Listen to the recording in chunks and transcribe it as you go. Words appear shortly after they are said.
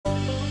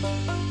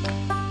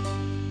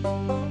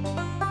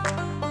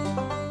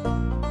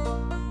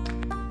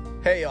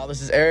Hey y'all,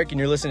 this is Eric and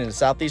you're listening to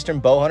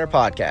Southeastern Bow Hunter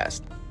Podcast.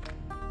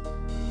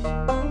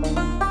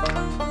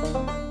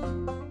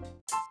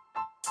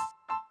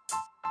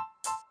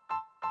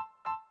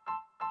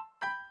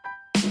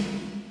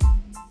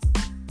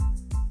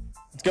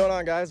 What's going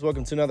on, guys?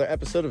 Welcome to another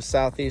episode of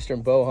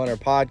Southeastern Bow Hunter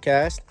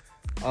Podcast.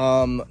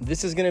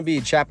 This is going to be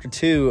Chapter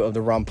 2 of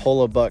the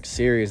Rompola buck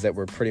series that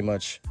we're pretty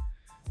much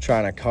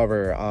trying to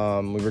cover.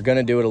 We were going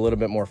to do it a little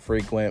bit more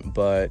frequent,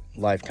 but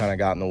life kind of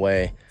got in the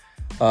way.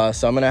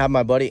 So I'm going to have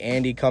my buddy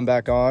Andy come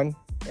back on.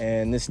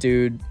 And this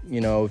dude,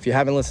 if you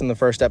haven't listened to the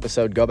first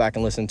episode, go back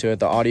and listen to it.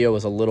 The audio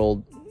was a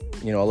little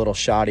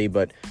shoddy,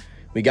 but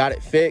we got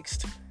it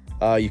fixed.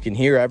 You can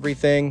hear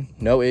everything,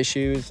 no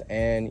issues.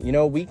 And,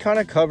 we kind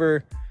of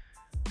cover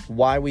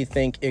why we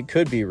think it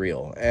could be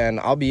real. And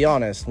I'll be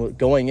honest,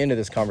 going into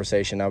this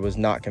conversation, I was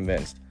not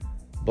convinced.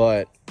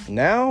 But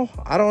now,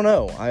 I don't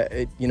know.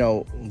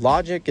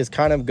 Logic is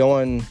kind of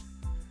going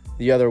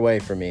the other way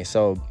for me.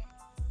 So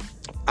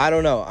I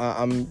don't know.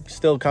 I'm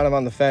still kind of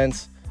on the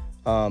fence.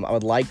 I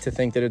would like to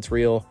think that it's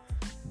real,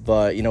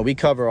 but, we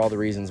cover all the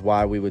reasons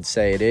why we would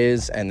say it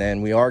is, and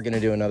then we are going to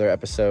do another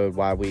episode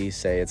why we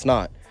say it's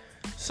not.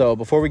 So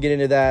before we get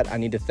into that, I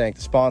need to thank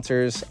the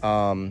sponsors.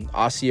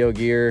 Osseo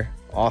Gear,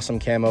 awesome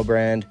camo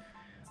brand,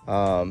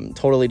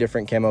 totally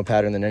different camo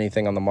pattern than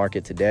anything on the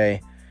market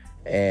today.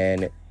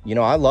 And,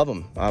 I love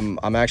them.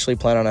 I'm actually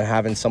planning on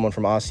having someone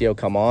from Osseo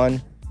come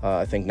on,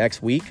 I think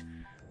next week.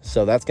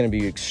 So that's going to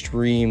be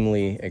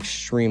extremely,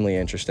 extremely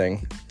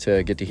interesting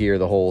to get to hear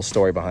the whole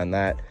story behind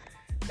that.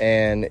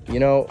 And,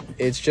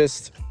 it's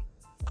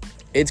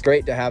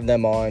great to have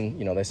them on.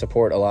 They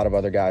support a lot of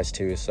other guys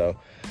too. So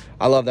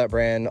I love that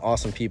brand.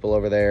 Awesome people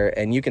over there.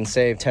 And you can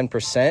save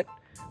 10%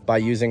 by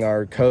using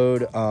our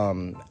code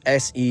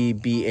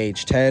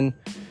SEBH10.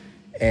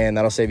 And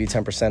that'll save you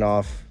 10%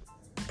 off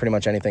pretty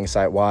much anything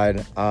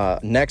site-wide.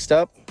 Next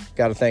up,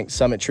 got to thank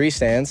Summit Tree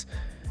Stands.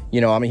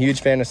 I'm a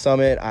huge fan of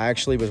Summit. I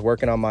actually was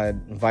working on my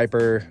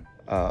Viper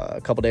a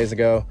couple days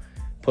ago,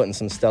 putting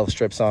some stealth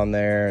strips on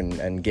there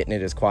and getting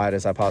it as quiet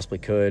as I possibly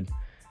could.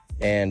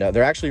 And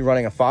they're actually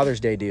running a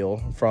Father's Day deal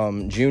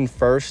from June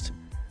 1st,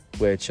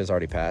 which has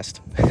already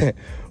passed,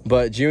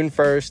 but June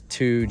 1st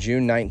to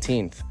June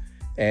 19th.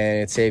 And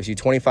it saves you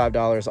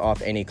 $25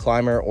 off any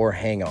climber or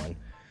hang-on.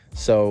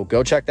 So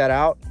go check that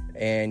out.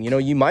 And,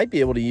 you might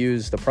be able to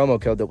use the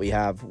promo code that we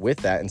have with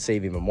that and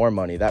save even more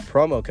money. That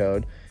promo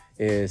code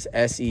is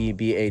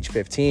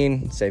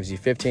SEBH15, saves you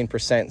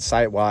 15%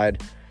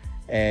 site-wide.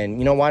 And,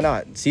 why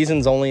not?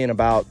 Season's only in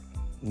about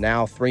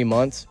now 3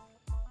 months,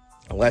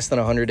 less than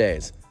 100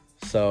 days.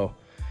 So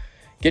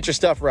get your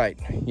stuff right.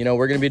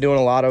 We're going to be doing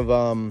a lot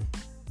of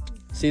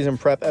season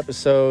prep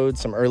episodes,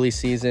 some early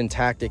season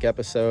tactic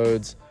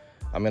episodes.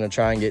 I'm going to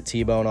try and get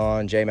T-Bone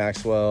on, Jay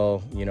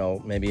Maxwell,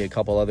 maybe a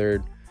couple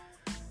other,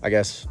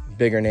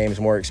 bigger names,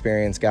 more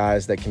experienced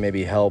guys that can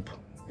maybe help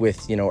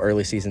with,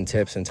 early season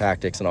tips and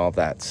tactics and all of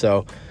that.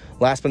 So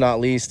last but not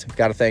least,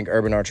 got to thank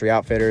Urban Archery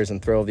Outfitters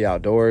and Thrill of the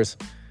Outdoors.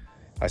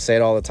 I say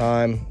it all the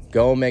time,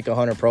 go make a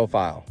hunter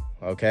profile,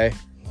 okay?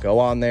 Go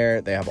on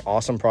there. They have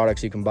awesome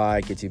products you can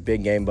buy, gets you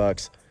big game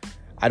bucks.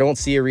 I don't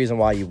see a reason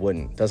why you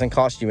wouldn't. Doesn't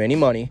cost you any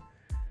money,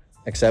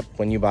 except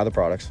when you buy the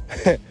products.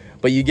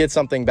 But you get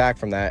something back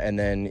from that, and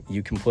then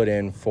you can put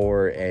in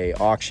for a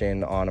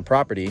auction on a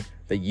property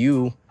that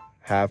you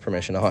have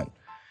permission to hunt.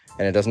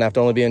 And it doesn't have to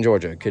only be in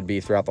Georgia. It could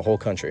be throughout the whole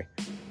country.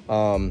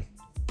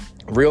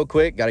 Real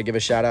quick, got to give a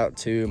shout out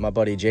to my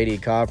buddy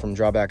JD Cobb from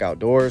Drawback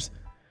Outdoors.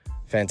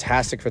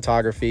 Fantastic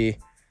photography.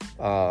 He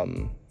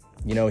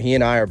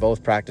and I are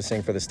both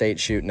practicing for the state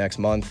shoot next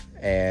month.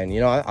 And,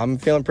 I'm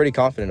feeling pretty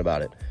confident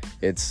about it.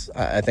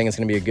 I think it's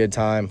going to be a good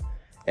time.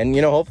 And,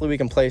 hopefully we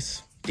can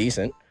place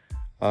decent.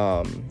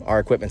 Our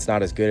equipment's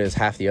not as good as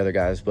half the other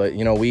guys. But,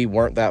 we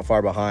weren't that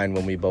far behind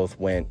when we both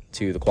went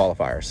to the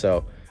qualifier.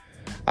 So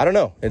I don't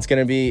know. It's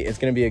gonna be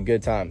a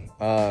good time.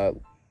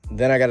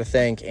 Then I got to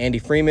thank Andy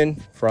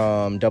Freeman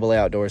from AA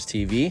Outdoors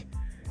TV.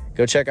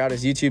 Go check out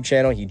his YouTube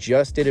channel. He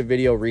just did a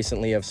video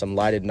recently of some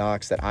lighted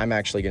nocks that I'm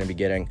actually going to be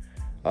getting.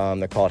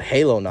 They're called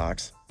Halo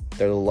nocks.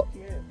 They're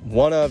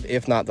one of,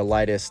 if not the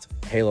lightest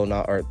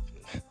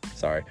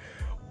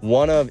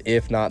one of,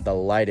 if not the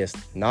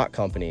lightest knock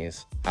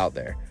companies out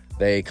there.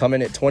 They come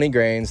in at 20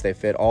 grains. They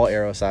fit all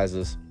arrow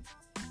sizes.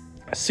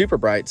 Super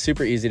bright,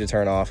 super easy to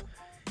turn off.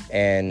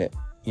 And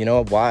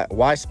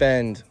why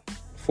spend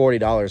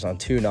 $40 on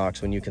 2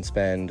 nocks when you can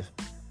spend,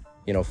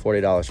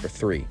 $40 for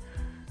 3?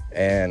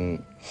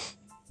 And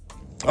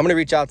I'm going to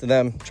reach out to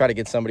them, try to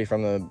get somebody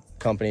from the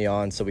company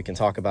on so we can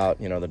talk about,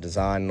 the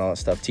design and all that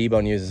stuff.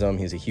 T-Bone uses them.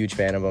 He's a huge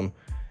fan of them.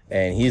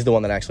 And he's the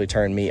one that actually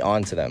turned me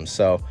on to them.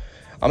 So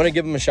I'm going to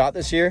give them a shot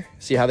this year,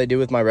 see how they do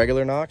with my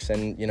regular nocks.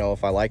 And,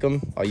 if I like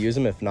them, I'll use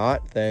them. If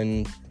not,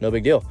 then no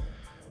big deal.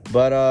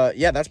 But,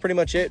 that's pretty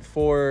much it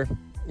for,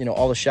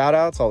 all the shout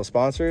outs, all the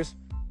sponsors.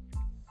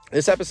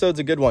 This episode's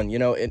a good one.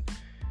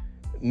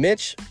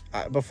 Mitch,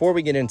 before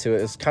we get into it,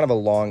 it's kind of a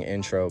long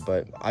intro,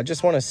 but I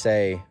just want to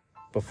say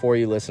before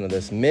you listen to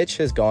this, Mitch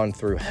has gone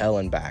through hell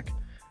and back.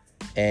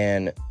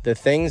 And the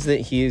things that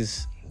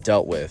he's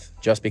dealt with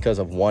just because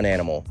of one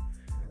animal,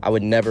 I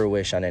would never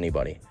wish on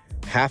anybody.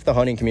 Half the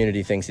hunting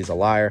community thinks he's a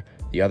liar.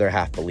 The other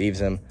half believes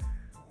him.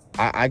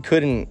 I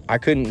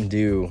couldn't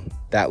do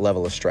that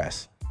level of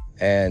stress.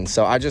 And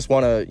so I just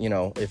want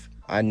to, if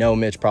I know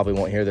Mitch probably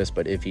won't hear this,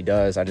 but if he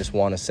does, I just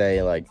want to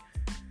say, like,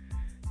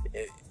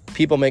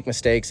 people make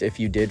mistakes. If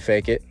you did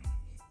fake it,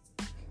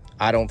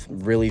 I don't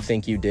really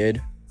think you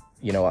did.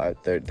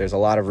 There's a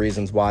lot of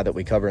reasons why that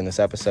we cover in this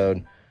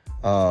episode.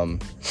 I'm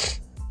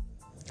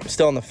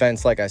still on the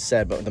fence, like I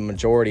said, but the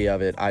majority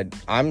of it,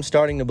 I'm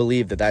starting to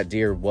believe that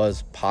deer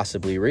was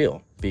possibly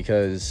real,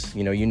 because,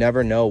 you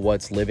never know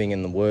what's living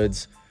in the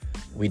woods.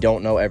 We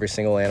don't know every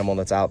single animal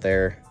that's out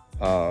there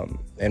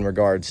in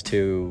regards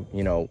to,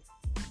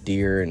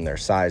 deer and their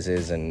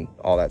sizes and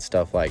all that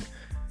stuff. Like,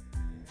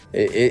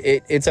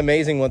 it's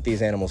amazing what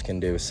these animals can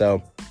do.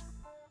 So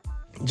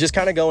just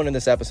kind of go into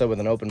this episode with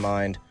an open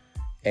mind.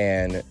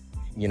 And,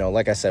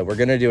 like I said, we're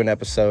going to do an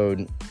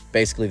episode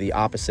basically the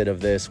opposite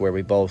of this, where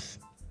we both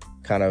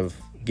kind of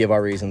give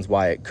our reasons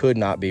why it could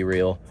not be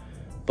real.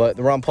 But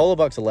the Rompola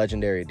buck's a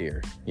legendary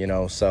deer,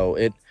 so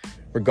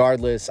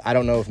regardless, I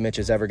don't know if Mitch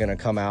is ever going to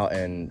come out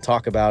and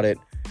talk about it.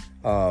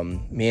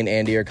 Me and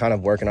Andy are kind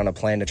of working on a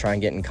plan to try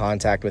and get in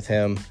contact with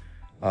him,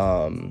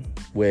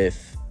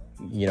 with,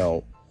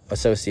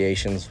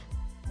 associations,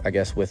 I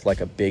guess, with like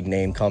a big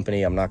name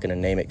company. I'm not going to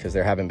name it because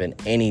there haven't been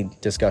any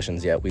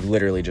discussions yet. We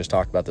literally just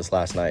talked about this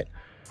last night.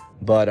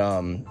 But,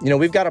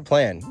 we've got a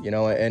plan,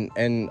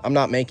 and I'm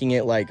not making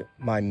it like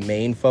my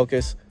main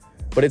focus,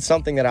 but it's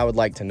something that I would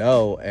like to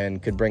know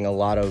and could bring a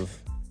lot of,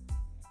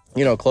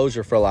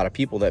 closure for a lot of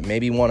people that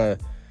maybe want to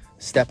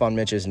step on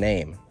Mitch's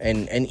name.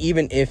 And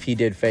even if he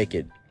did fake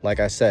it, like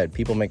I said,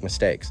 people make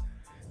mistakes.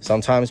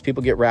 Sometimes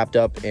people get wrapped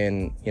up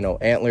in,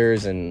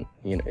 antlers, and,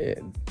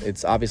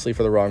 it's obviously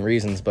for the wrong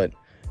reasons, but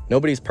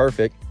nobody's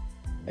perfect.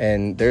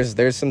 And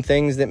there's some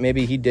things that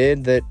maybe he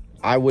did that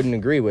I wouldn't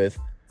agree with.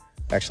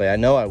 Actually, I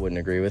know I wouldn't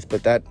agree with,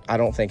 but that I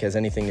don't think has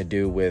anything to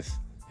do with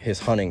his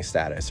hunting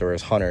status or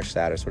his hunter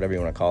status, whatever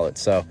you want to call it.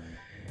 So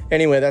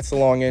anyway, that's the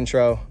long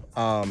intro.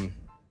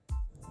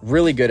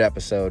 Really good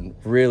episode.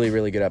 Really,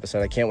 really good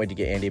episode. I can't wait to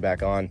get Andy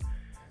back on.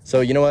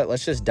 So you know what?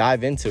 Let's just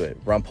dive into it.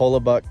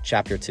 Rompola buck,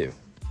 chapter 2.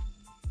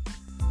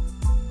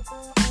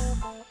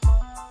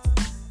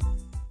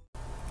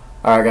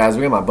 All right, guys,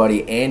 we got my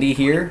buddy Andy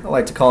here. I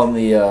like to call him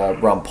the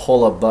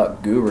Rompola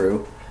buck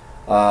guru.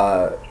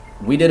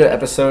 We did an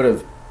episode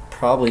of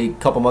probably a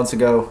couple months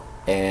ago,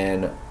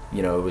 and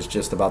it was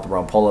just about the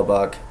Rompola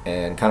buck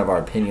and kind of our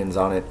opinions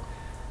on it.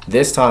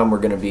 This time we're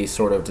going to be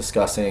sort of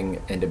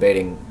discussing and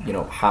debating,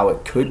 how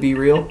it could be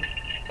real,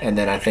 and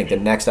then I think the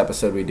next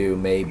episode we do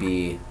may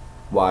be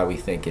why we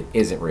think it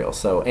isn't real.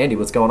 So, Andy,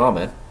 what's going on,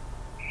 man?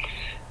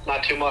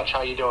 Not too much.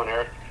 How you doing,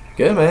 Eric?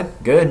 Good, man.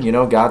 Good.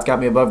 God's got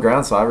me above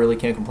ground, so I really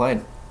can't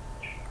complain.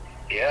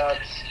 Yeah,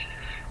 it's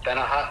been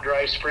a hot,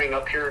 dry spring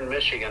up here in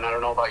Michigan. I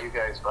don't know about you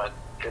guys, but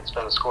it's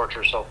been a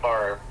scorcher so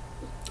far.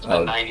 It's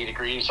been 90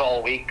 degrees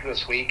all week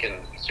this week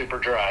and super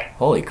dry.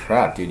 Holy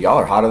crap, dude. Y'all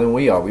are hotter than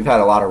we are. We've had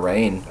a lot of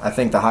rain. I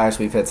think the highest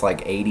we've hit's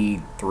like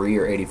 83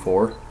 or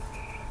 84.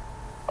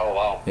 Oh,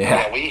 wow.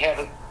 Yeah. We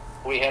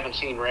haven't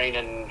seen rain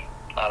in,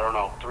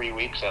 3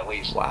 weeks at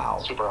least.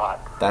 Wow. Super hot.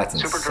 That's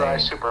super insane. Dry,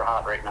 super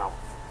hot right now.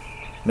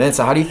 Man,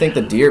 so how do you think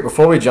the deer,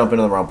 before we jump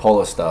into the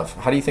Rompola stuff,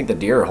 how do you think the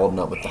deer are holding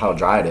up with how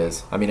dry it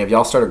is? I mean, have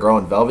y'all started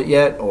growing velvet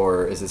yet,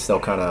 or is it still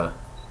kind of...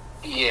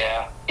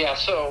 Yeah,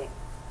 so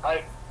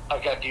I've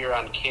got deer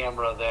on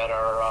camera that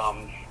are,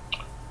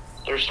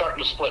 they're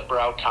starting to split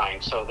brow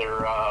tines, so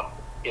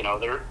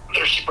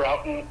they're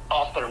sprouting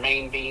off their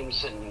main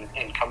beams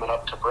and coming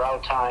up to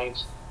brow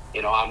tines.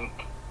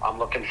 I'm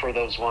looking for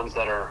those ones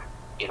that are,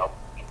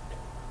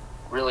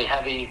 really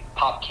heavy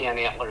pop can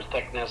antler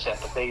thickness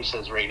at the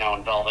bases right now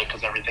in velvet,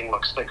 because everything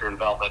looks thicker in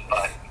velvet.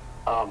 But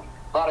a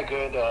lot of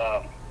good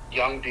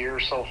young deer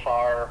so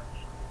far,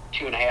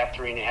 2.5,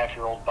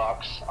 3.5-year-old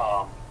bucks.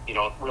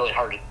 Really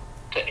hard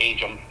to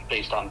age them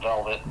based on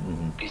velvet,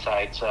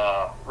 besides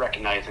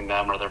recognizing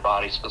them or their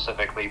body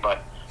specifically.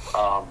 But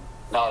no,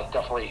 it's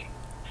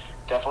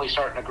definitely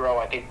starting to grow.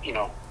 I think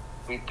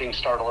things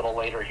start a little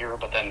later here,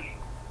 but then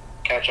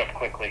catch up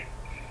quickly.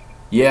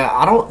 Yeah,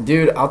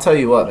 I'll tell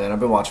you what, man,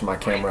 I've been watching my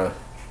camera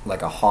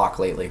like a hawk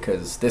lately,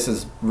 because this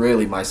is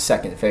really my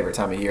second favorite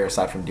time of year,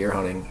 aside from deer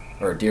hunting,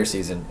 or deer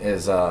season,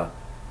 is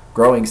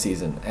growing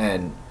season.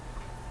 And,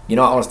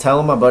 I was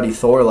telling my buddy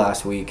Thor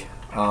last week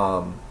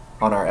on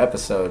our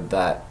episode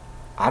that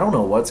I don't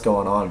know what's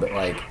going on, but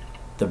like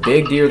the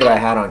big deer that I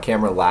had on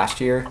camera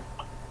last year,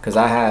 because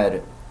I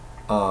had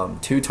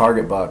 2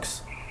 target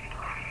bucks,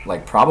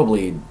 like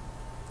probably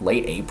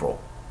late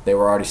April. They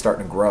were already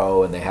starting to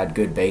grow, and they had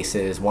good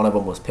bases. One of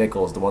them was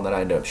Pickles, the one that I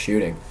ended up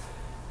shooting.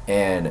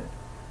 And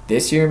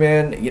this year,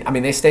 man, I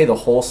mean, they stayed the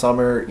whole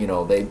summer.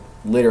 They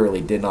literally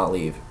did not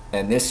leave.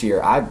 And this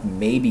year, I've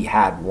maybe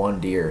had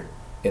 1 deer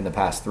in the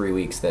past 3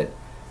 weeks that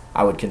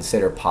I would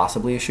consider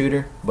possibly a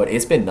shooter. But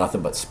it's been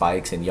nothing but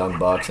spikes and young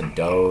bucks and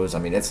does. I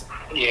mean, it's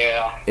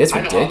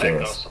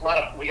ridiculous.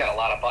 We got a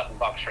lot of button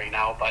bucks right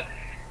now, but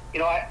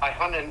I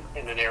hunt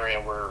in an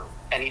area where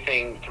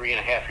anything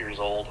 3.5 years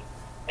old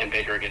and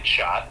bigger gets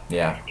shot.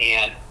 Yeah.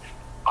 And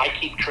I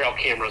keep trail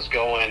cameras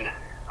going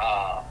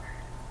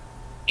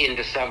in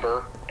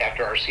December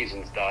after our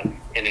season's done,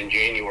 and in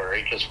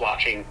January,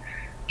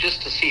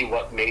 just to see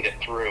what made it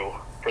through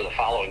for the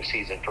following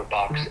season for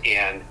bucks.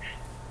 And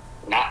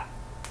not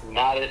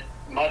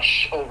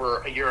much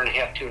over a year and a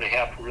half,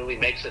 2.5 really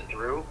makes it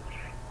through.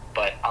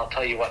 But I'll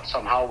tell you what,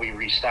 somehow we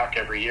restock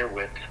every year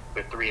with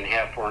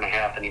 3.5,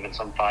 4.5, and even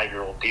some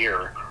 5-year-old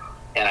deer.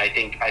 And I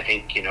think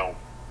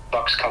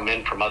bucks come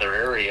in from other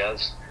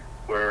areas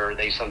where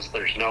they sense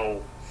they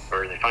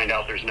find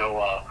out there's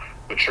no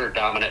mature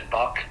dominant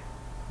buck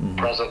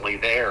presently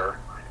there,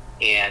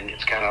 and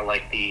it's kind of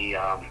like the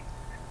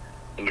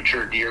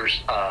mature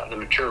deers, the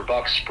mature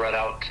bucks spread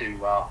out to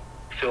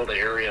fill the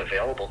area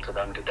available to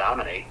them to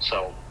dominate.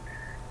 So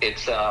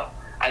it's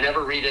I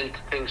never read into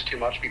things too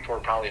much before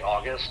probably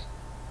August,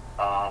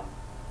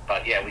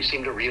 but yeah, we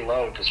seem to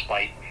reload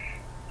despite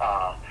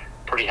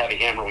pretty heavy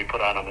hammer we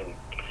put on them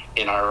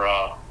in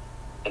our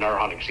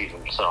hunting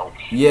season. So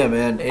yeah,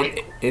 man,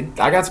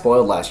 I got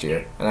spoiled last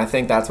year, and I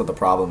think that's what the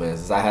problem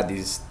is I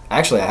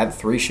had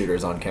 3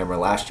 shooters on camera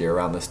last year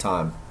around this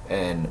time,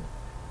 and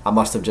I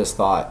must have just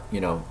thought,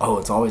 oh,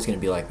 it's always going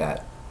to be like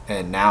that,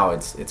 and now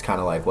it's kind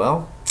of like,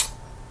 well,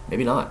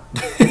 maybe not.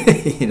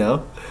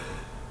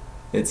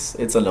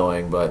 It's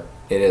annoying, but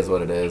it is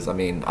what it is. I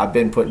mean, I've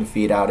been putting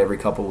feed out every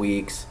couple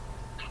weeks,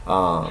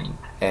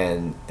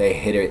 and they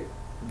hit it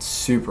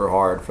super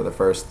hard for the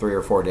first 3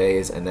 or 4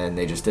 days, and then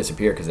they just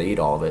disappear because they eat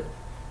all of it.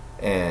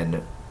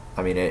 And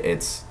I mean,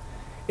 it's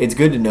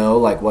good to know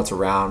like what's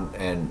around.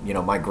 And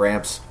my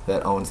gramps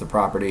that owns the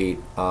property,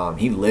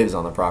 he lives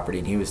on the property,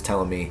 and he was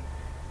telling me,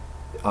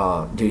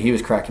 dude, he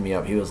was cracking me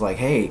up. He was like,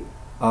 hey,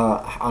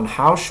 on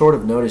how short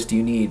of notice do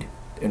you need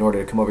in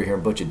order to come over here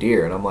and butcher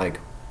deer? And I'm like,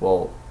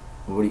 well,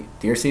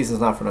 deer season's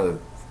not for another,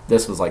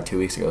 this was like 2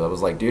 weeks ago. I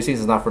was like, deer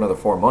season's not for another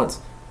 4 months.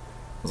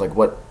 I was like,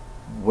 what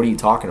are you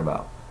talking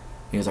about?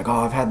 He was like, oh,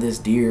 I've had this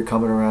deer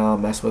coming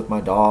around, mess with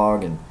my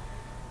dog, and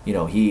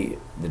the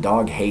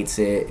dog hates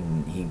it,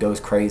 and he goes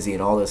crazy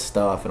and all this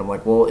stuff. And I'm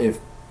like, well, if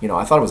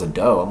I thought it was a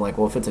doe. I'm like,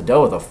 well, if it's a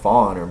doe with a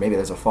fawn, or maybe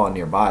there's a fawn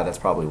nearby, that's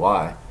probably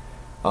why.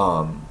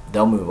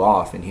 They'll move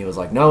off. And he was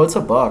like, no, it's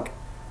a buck.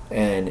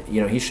 And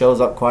he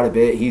shows up quite a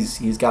bit.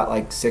 He's got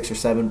like 6 or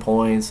 7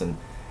 points, and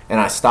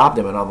I stopped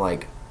him, and I'm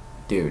like,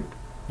 dude,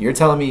 you're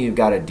telling me you've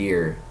got a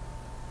deer,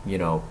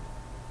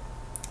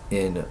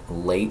 in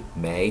late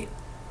May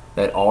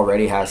that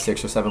already has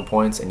 6 or 7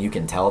 points, and you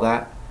can tell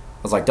that?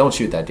 I was like, don't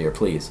shoot that deer,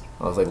 please.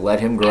 I was like,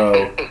 let him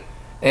grow.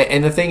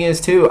 And the thing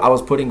is, too, I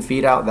was putting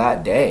feed out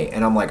that day,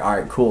 and I'm like, all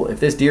right, cool. If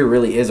this deer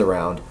really is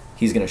around,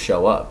 he's going to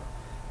show up.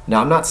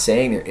 Now, I'm not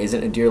saying there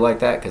isn't a deer like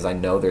that, because I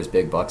know there's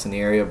big bucks in the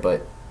area,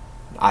 but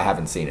I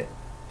haven't seen it.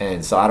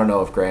 And so I don't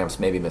know if Gramps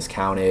maybe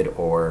miscounted,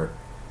 or,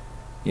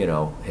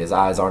 his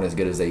eyes aren't as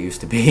good as they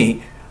used to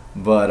be.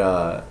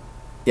 But,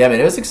 yeah, man,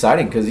 it was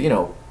exciting because,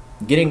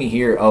 getting to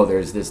hear, oh,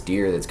 there's this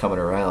deer that's coming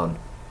around.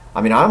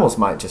 I mean, I almost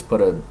might just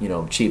put a,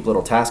 cheap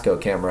little Tasco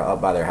camera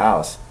up by their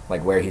house,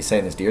 like where he's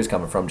saying this deer's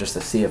coming from, just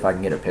to see if I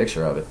can get a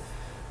picture of it.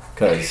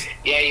 Cause,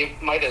 yeah, you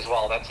might as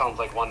well. That sounds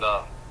like one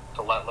to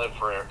let live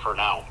for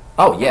now.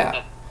 Oh,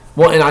 yeah.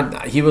 Well,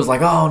 and he was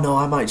like, oh, no,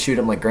 I might shoot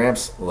him. Like,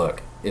 Gramps,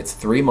 look, it's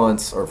 3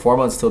 months or 4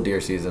 months till deer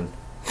season.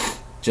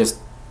 Just,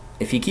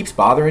 if he keeps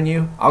bothering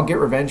you, I'll get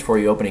revenge for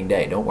you opening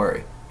day. Don't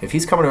worry. If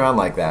he's coming around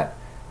like that,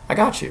 I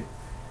got you.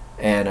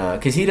 And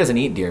because he doesn't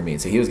eat deer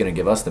meat, so he was going to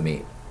give us the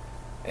meat.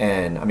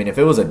 And I mean, if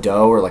it was a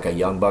doe or like a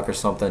young buck or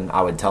something,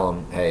 I would tell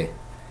him, hey,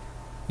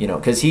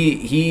 because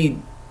he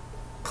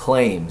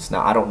claims,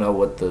 now I don't know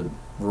what the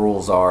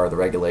rules are, the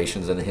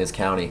regulations in his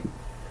county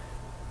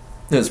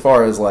as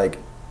far as like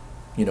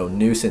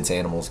nuisance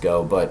animals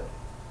go, but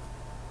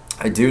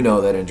I do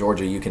know that in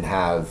Georgia you can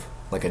have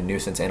like a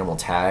nuisance animal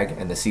tag,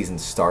 and the season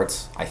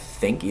starts, I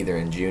think, either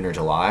in June or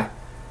July.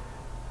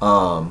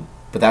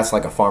 But that's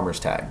like a farmer's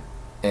tag.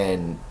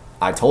 And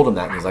I told him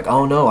that, and he's like,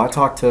 oh no, I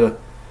talked to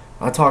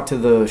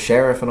the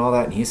sheriff and all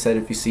that, and he said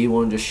if you see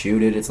one, just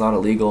shoot it. It's not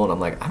illegal. And I'm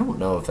like, I don't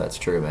know if that's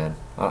true, man.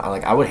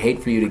 I would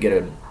hate for you to get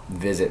a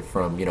visit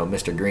from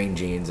Mr. Green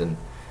Jeans and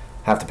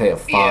have to pay a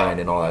fine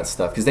and all that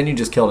stuff, because then you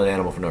just killed an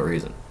animal for no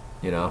reason.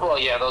 Well,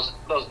 yeah,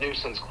 those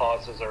nuisance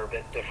clauses are a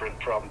bit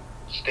different from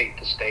state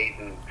to state,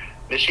 and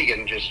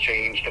Michigan just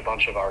changed a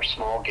bunch of our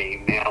small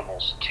game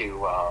animals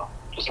to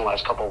just in the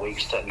last couple of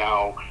weeks to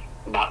now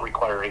not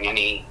requiring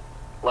any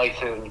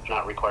license,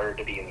 not required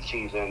to be in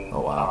season.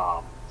 Oh,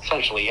 wow.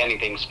 Essentially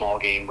anything small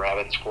game,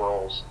 rabbits,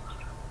 squirrels,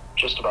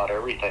 just about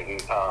everything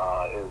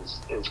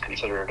is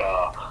considered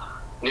a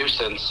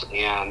nuisance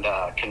and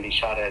can be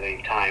shot at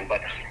any time.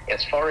 But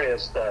as far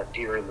as the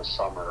deer in the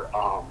summer,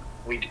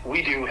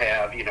 we do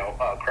have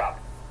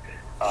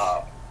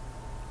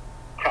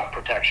crop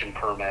protection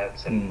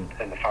permits and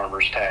the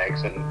farmers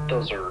tags, and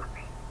those are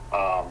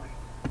a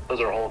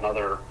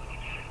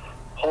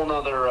whole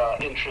nother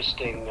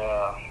interesting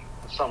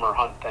summer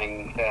hunt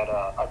thing that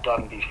I've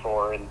done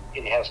before, and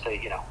it has to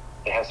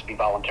it has to be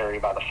voluntary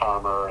by the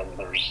farmer, and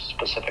there's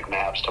specific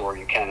maps to where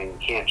you can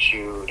and can't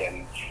shoot,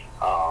 and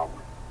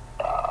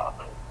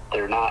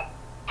they're not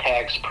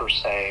tags per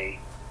se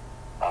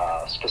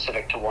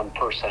specific to one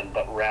person,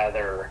 but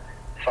rather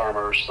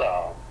farmers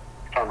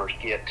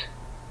get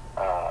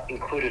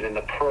included in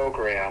the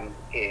program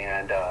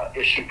and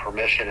issue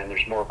permission, and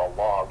there's more of a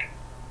log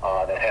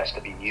that has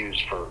to be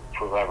used for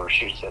whoever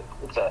shoots it.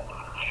 It's a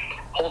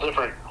whole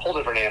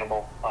different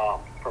animal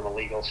from a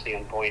legal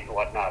standpoint and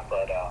whatnot,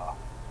 but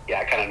yeah,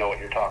 I kind of know what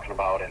you're talking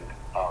about, and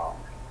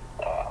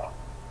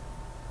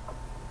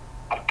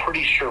I'm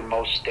pretty sure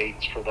most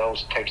states for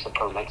those types of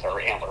permits are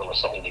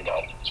antlerless only,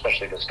 though,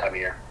 especially this time of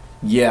year.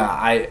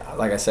 Yeah,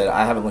 like I said,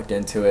 I haven't looked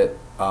into it.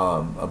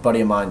 A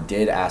buddy of mine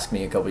did ask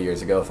me a couple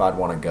years ago if I'd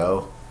want to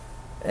go,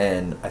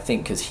 and I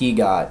think because he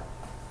got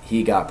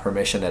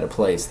permission at a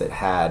place that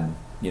had,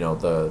 you know,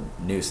 the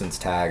nuisance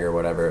tag or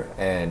whatever,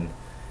 and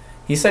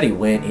he said he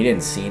went. He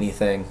didn't see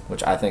anything,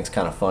 which I think is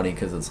kind of funny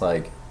because it's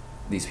like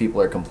these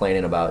people are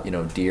complaining about, you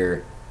know,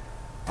 deer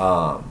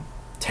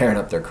tearing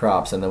up their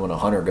crops, and then when a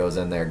hunter goes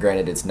in there,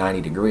 granted it's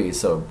 90 degrees,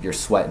 so you're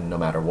sweating no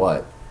matter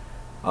what,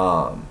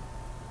 and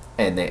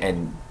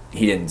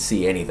he didn't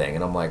see anything,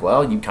 and I'm like,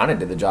 well, you kind of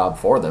did the job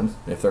for them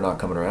if they're not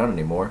coming around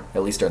anymore,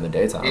 at least during the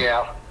daytime.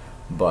 Yeah.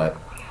 But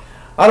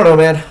I don't know,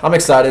 man. I'm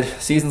excited.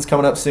 Season's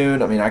coming up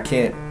soon. I mean, I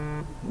can't,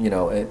 you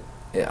know,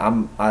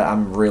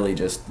 I'm really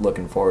just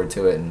looking forward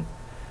to it, and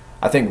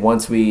I think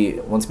once me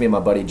and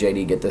my buddy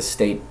JD get this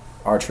state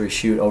archery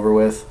shoot over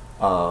with,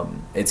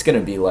 it's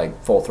gonna be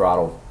like full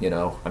throttle. You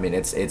know, I mean,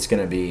 it's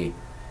gonna be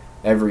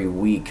every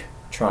week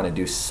trying to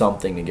do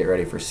something to get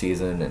ready for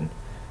season, and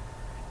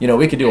you know,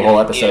 we could do a whole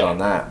episode on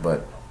that.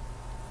 But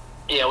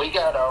yeah, we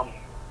got on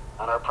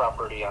our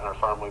property, on our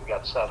farm, we've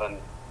got 7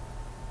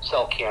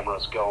 cell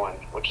cameras going,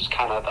 which is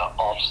kind of the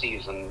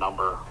off-season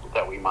number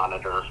that we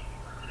monitor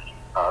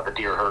the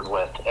deer herd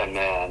with, and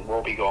then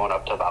we'll be going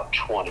up to about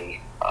 20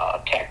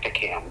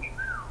 Tacticam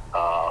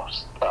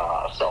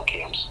cell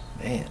cams.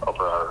 Man.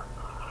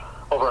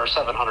 over our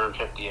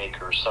 750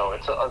 acres. So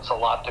it's a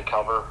lot to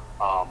cover.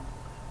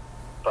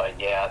 But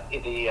yeah,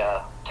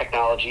 the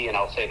technology, and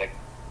I'll say that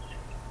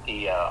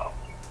the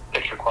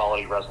picture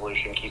quality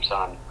resolution keeps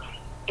on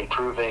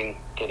improving,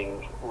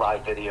 getting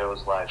live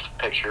videos, live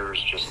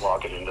pictures, just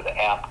log it into the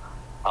app.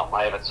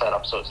 I have it set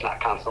up so it's not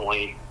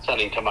constantly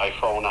sending to my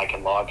phone. I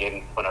can log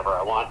in whenever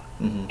I want,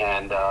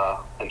 and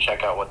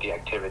check out what the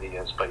activity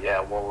is. But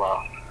yeah,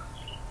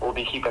 we'll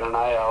be keeping an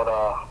eye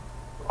out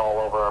all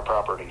over our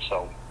property.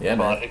 So yeah,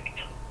 man, it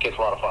gets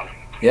a lot of fun.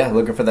 Yeah,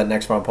 looking for that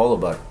next Rompola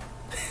buck.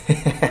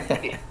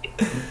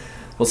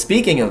 Well,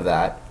 speaking of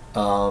that,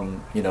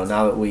 you know,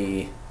 now that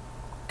we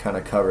kind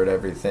of covered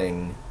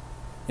everything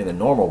in the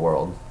normal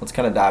world, let's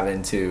kind of dive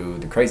into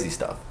the crazy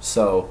stuff.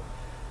 So,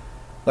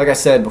 like I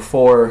said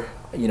before,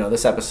 you know,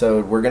 this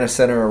episode, we're going to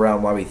center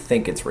around why we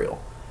think it's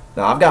real.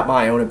 Now, I've got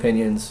my own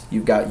opinions.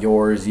 You've got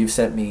yours. You've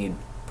sent me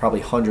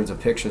probably hundreds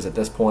of pictures at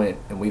this point,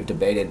 and we've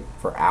debated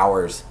for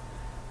hours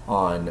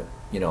on,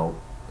 you know,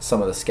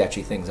 some of the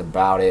sketchy things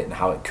about it and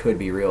how it could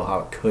be real, how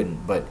it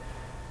couldn't. But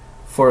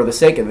for the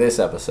sake of this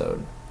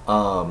episode,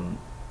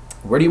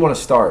 where do you want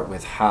to start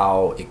with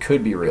how it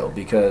could be real?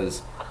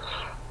 Because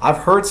I've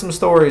heard some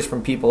stories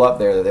from people up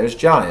there that there's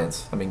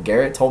giants. I mean,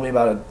 Garrett told me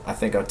about I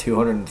think a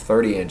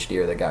 230-inch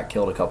deer that got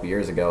killed a couple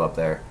years ago up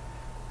there.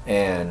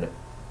 And,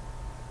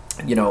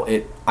 you know,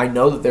 I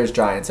know that there's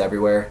giants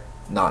everywhere.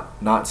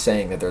 Not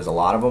saying that there's a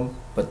lot of them,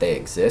 but they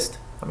exist.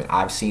 I mean,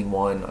 I've seen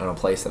one in a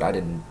place that I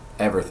didn't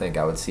ever think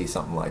I would see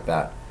something like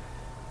that.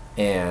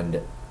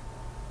 And,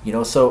 you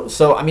know,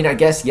 so I mean, I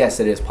guess, yes,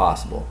 it is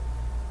possible.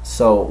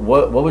 So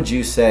what would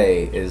you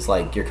say is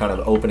like your kind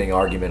of opening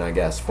argument, I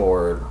guess,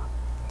 for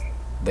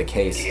the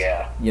case,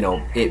 you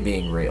know, it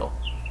being real?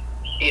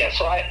 Yeah,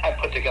 so I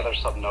put together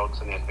some notes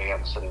in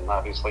advance, and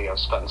obviously I've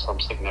spent some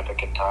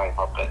significant time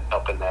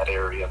up in that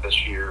area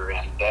this year.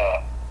 And,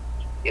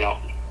 you know,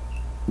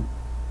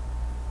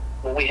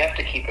 what we have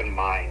to keep in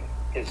mind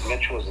is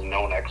Mitch was a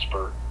known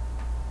expert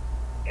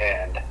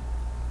and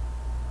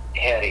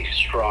had a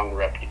strong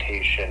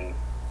reputation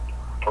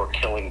for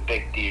killing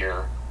big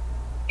deer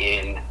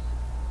in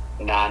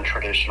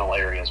non-traditional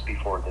areas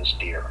before this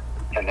deer.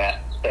 And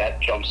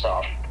that jumps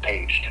off the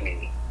page to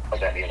me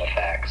of any of the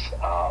facts.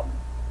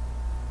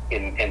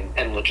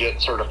 In legit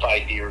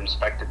certified deer,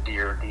 inspected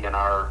deer,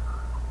 DNR,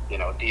 you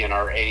know,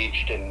 DNR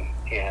aged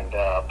and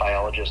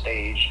biologist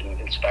aged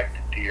and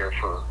inspected deer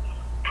for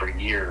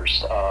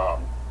years.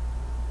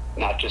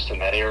 Not just in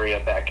that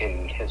area, back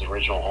in his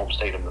original home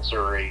state of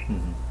Missouri.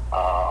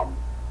 Mm-hmm.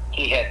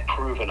 He had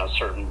proven a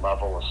certain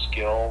level of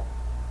skill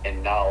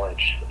and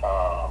knowledge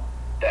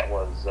that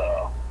was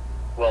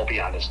well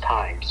beyond his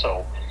time.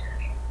 So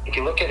if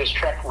you look at his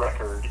track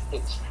record,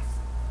 it's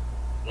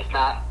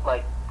not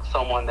like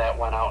someone that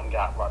went out and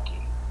got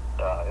lucky.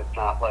 It's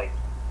not like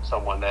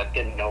someone that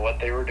didn't know what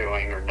they were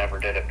doing or never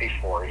did it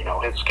before. You know,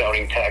 his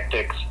scouting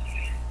tactics,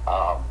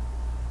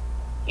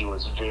 he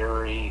was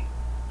very,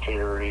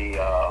 very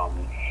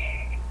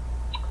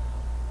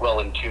well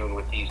in tune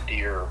with these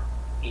deer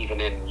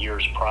even in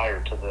years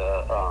prior to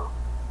the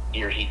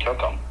year he took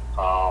them.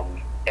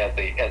 As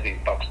these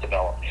bucks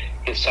developed,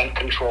 his scent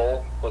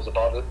control was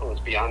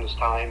beyond his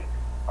time.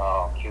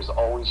 He was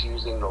always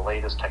using the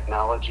latest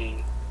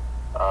technology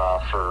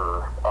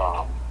for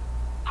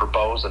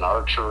bows and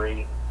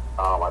archery.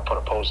 I put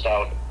a post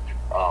out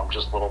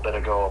just a little bit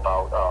ago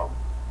about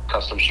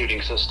custom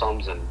shooting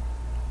systems and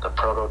the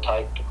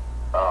prototype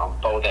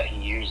bow that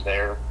he used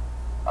there.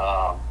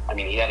 I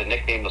mean, he had a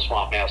nickname, the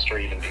Swamp Master,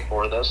 even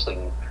before this,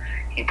 and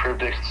he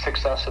proved a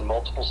success in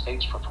multiple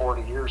states for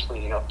 40 years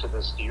leading up to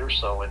this deer.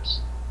 So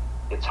it's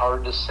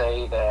hard to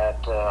say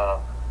that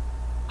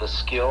the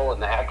skill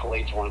and the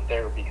accolades weren't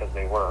there, because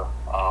they were.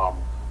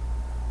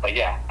 But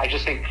yeah, I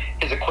just think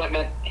his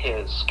equipment,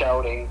 his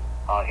scouting,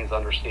 his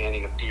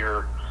understanding of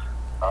deer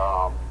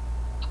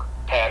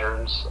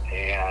patterns,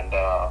 and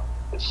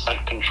his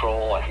scent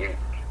control. I mean,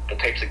 the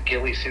types of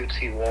ghillie suits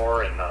he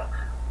wore, and the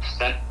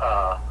scent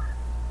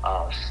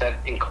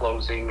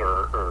enclosing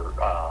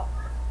or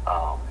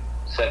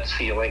scent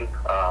sealing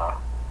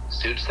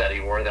suits that he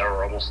wore that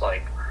were almost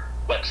like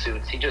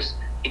wetsuits. He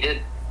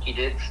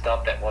did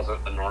stuff that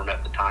wasn't the norm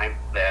at the time,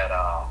 that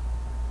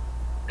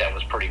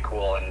was pretty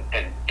cool,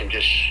 and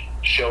just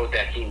showed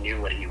that he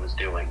knew what he was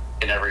doing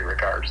in every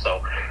regard.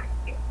 So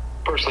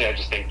personally, I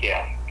just think,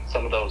 yeah,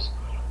 some of those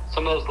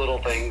little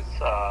things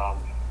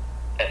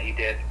that he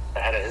did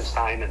ahead of his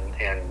time,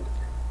 and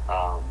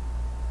all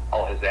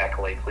his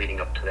accolades leading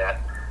up to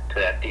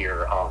that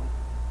deer.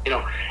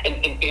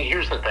 And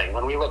here's the thing: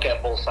 when we look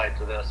at both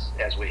sides of this,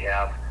 as we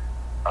have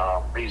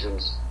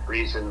reasons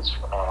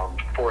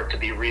for it to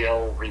be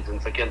real,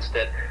 reasons against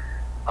it,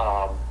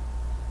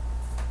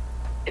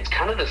 it's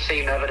kind of the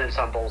same evidence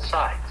on both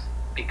sides,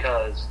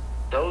 because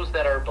those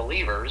that are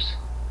believers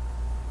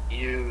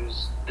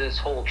use this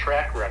whole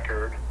track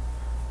record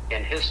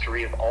and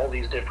history of all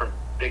these different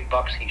big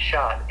bucks he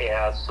shot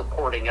as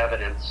supporting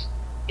evidence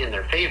in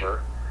their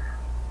favor,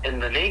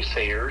 and the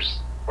naysayers,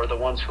 or the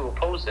ones who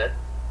oppose it,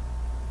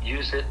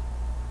 use it,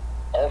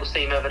 all the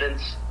same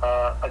evidence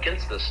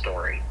against this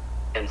story,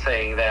 and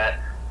saying that,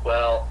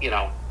 well,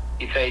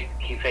 he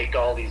faked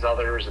all these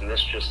others, and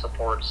this just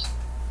supports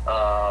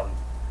the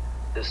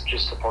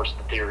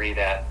theory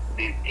that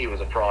he was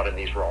a fraud and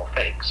these were all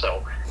fake.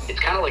 So it's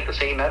kind of like the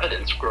same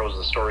evidence grows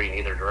the story in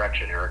either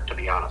direction, Eric, to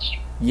be honest.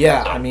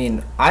 Yeah, so, I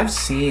mean, I've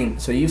seen,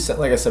 so you said,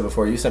 like I said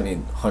before, you sent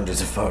me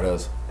hundreds of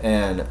photos,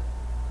 and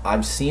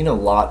I've seen a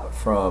lot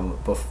from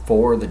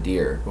before the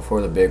deer,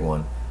 before the big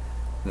one,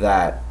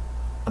 that,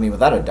 I mean,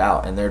 without a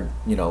doubt, and they're,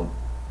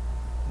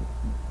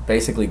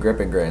 basically grip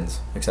and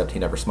grins, except he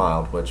never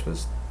smiled, which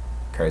was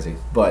crazy.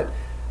 But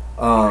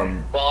well,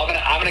 I'm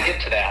gonna get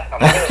to that. I'm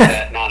gonna get to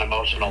that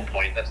non-emotional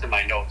point. That's in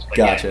my notes. But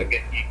gotcha.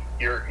 Yeah,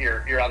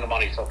 you're on the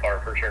money so far,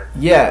 for sure.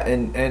 Yeah,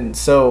 and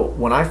so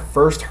when I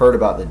first heard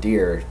about the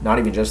deer, not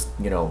even just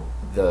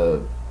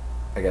the,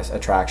 I guess,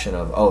 attraction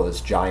of, oh,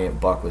 this giant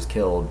buck was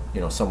killed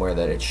somewhere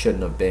that it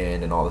shouldn't have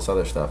been, and all this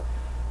other stuff.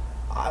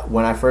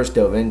 When I first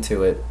dove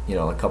into it,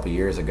 a couple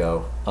years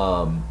ago,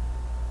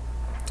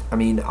 I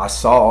mean, I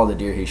saw all the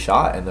deer he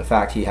shot, and the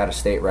fact he had a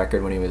state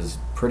record when he was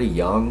pretty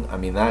young. I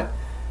mean, that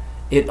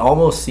it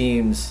almost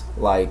seems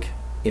like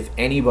if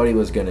anybody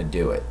was going to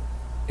do it,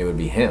 it would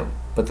be him.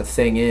 But the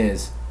thing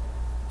is,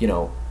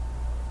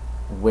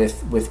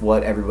 with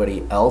what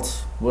everybody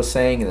else was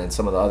saying, and then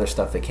some of the other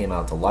stuff that came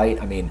out to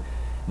light, I mean,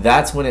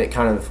 that's when it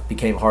kind of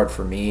became hard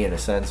for me in a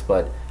sense.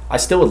 But I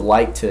still would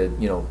like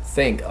to,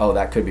 think, oh,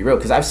 that could be real,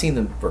 because I've seen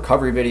the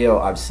recovery video,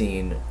 I've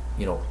seen,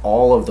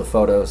 all of the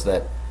photos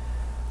that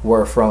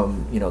were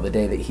from, the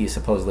day that he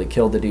supposedly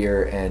killed the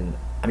deer. And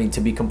I mean, to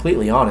be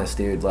completely honest,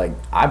 dude, like,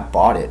 I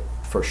bought it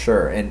for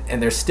sure.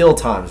 And there's still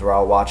times where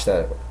I'll watch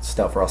that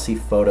stuff, where I'll see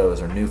photos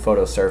or new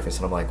photos surface,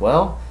 and I'm like,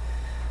 well,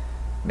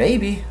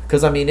 maybe,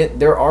 because I mean,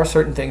 there are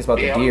certain things about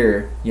the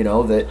deer,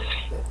 that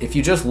if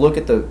you just look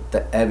at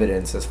the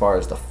evidence as far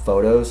as the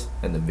photos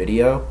and the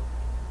video,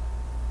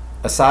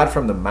 aside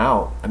from the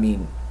mount, I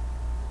mean,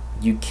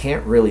 you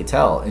can't really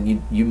tell.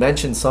 And you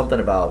mentioned something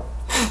about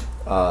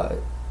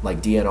like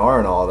DNR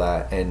and all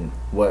that, and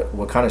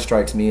what kind of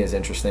strikes me as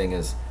interesting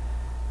is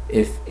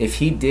if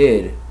he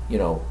did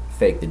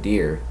fake the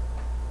deer,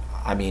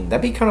 I mean,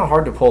 that'd be kind of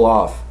hard to pull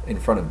off in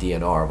front of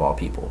DNR of all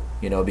people,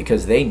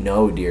 because they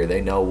know deer,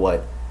 they know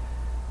what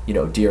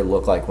deer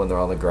look like when they're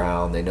on the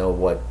ground, they know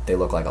what they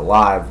look like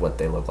alive, what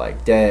they look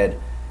like dead.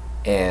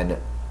 And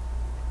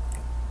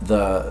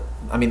the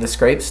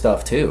scrape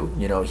stuff too,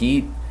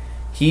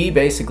 he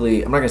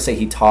basically, I'm not gonna say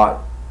he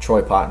taught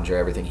Troy Pottinger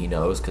everything he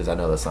knows, because I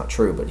know that's not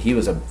true, but he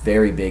was a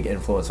very big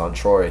influence on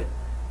Troy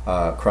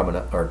coming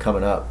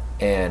up,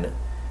 and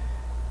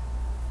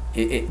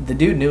the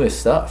dude knew his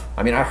stuff.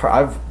 I mean,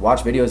 I've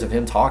watched videos of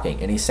him talking,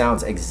 and he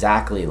sounds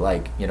exactly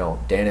like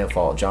Dan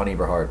Infalt, John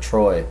Eberhard,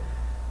 Troy,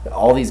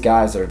 all these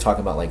guys that are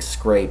talking about like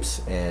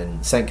scrapes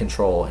and scent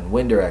control and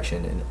wind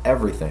direction and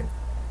everything.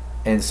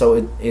 And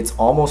so it's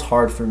almost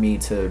hard for me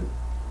to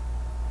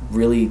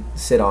really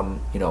sit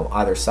on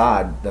either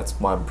side. That's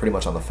why I'm pretty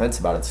much on the fence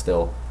about it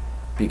still,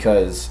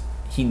 because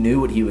he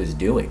knew what he was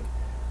doing.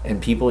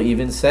 And people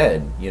even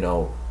said,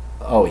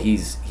 oh,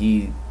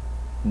 he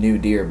knew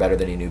deer better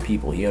than he knew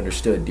people. He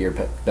understood deer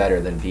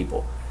better than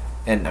people.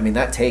 And I mean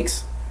that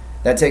takes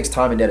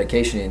time and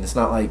dedication, and it's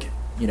not like,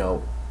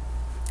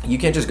 you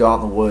can't just go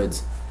out in the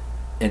woods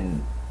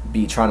and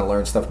be trying to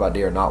learn stuff about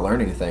deer and not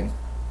learn anything,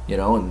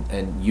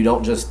 and you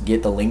don't just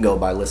get the lingo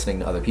by listening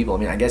to other people. I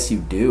mean, I guess you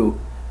do,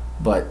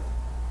 but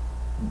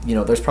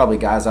there's probably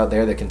guys out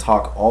there that can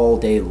talk all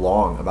day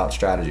long about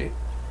strategy,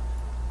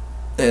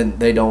 and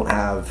they don't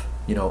have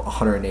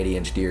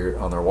 180-inch deer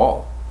on their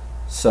wall.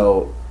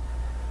 So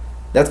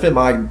that's been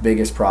my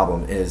biggest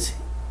problem. Is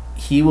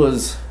he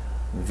was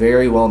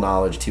very well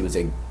knowledged. He was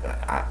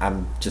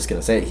I'm just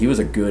gonna say it, he was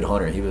a good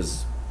hunter. He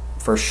was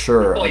for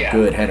sure a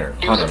good hunter.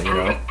 He was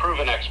a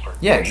proven expert.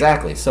 Yeah,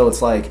 exactly. So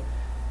it's like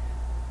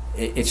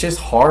it's just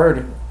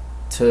hard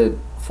to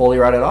fully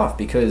write it off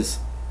because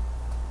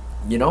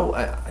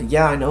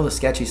I know the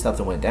sketchy stuff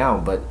that went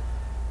down, but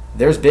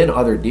there's been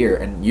other deer,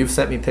 and you've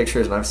sent me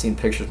pictures, and I've seen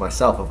pictures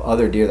myself of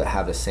other deer that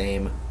have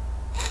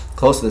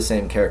close to the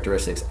same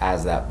characteristics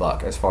as that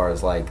buck, as far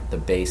as like the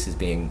base is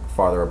being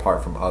farther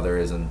apart from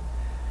others, and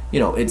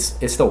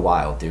it's the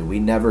wild, dude. We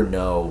never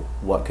know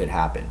what could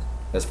happen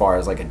as far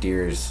as like a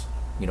deer's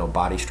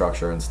body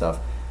structure and stuff.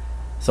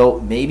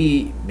 So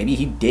maybe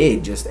he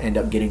did just end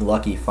up getting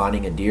lucky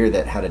finding a deer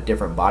that had a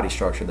different body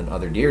structure than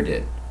other deer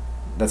did.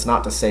 That's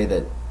not to say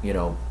that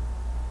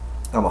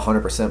I'm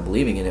 100%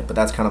 believing in it, but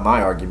that's kind of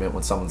my argument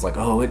when someone's like,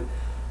 oh,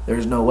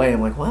 there's no way. I'm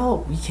like,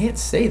 well, we can't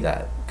say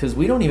that because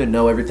we don't even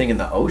know everything in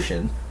the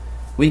ocean.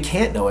 We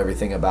can't know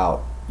everything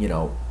about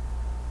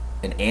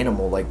an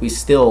animal. Like, we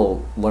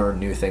still learn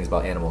new things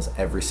about animals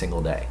every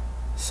single day.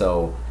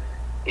 So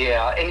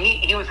yeah, and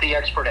he was the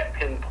expert at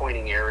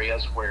pinpointing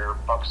areas where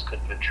bucks could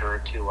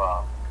mature to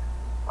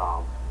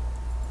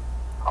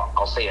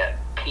I'll say a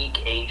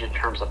peak age in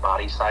terms of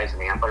body size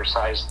and antler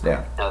size.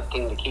 Yeah. Now, the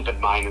thing to keep in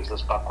mind is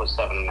this buck was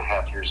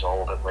 7.5 years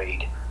old. It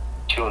weighed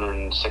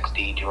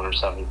 260,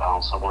 270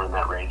 pounds, somewhere in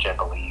that range, I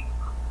believe.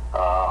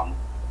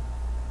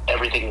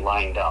 Everything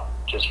lined up,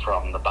 just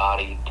from the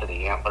body to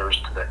the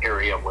antlers to the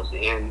area it was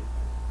in.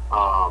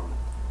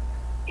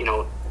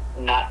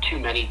 Not too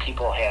many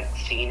people had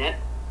seen it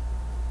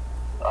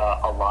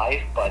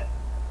alive, but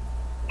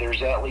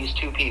there's at least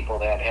 2 people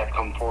that have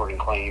come forward and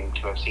claimed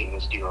to have seen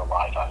this deer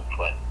alive on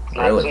foot. It's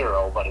not Really?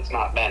 0, but it's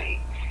not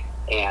many.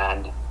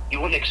 And you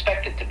wouldn't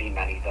expect it to be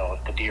many, though,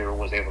 if the deer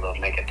was able to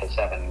make it to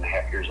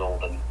 7.5 years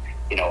old and,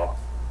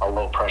 a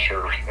low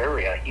pressure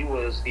area. He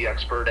was the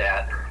expert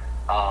at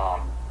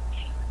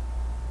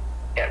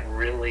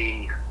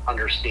really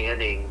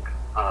understanding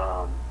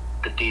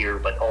the deer,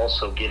 but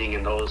also getting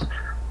in those,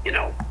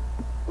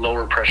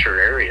 lower pressure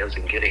areas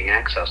and getting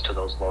access to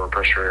those lower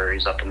pressure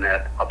areas up in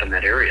that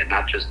area,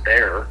 not just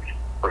there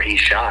where he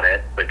shot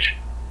it, which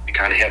you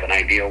kind of have an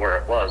idea where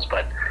it was,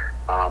 but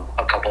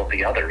a couple of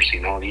the others.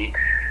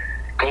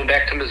 Going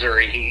back to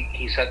Missouri,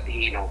 he said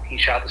he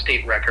shot the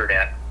state record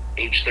at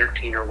age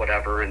 13 or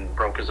whatever and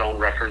broke his own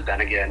record.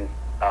 Then again,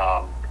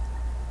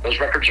 those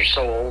records are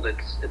so old,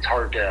 it's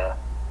hard to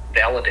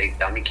validate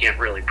them. You can't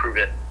really prove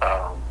it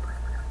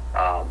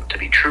to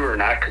be true or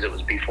not, because it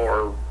was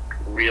before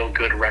real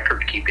good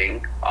record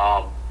keeping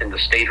in the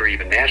state or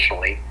even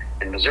nationally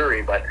in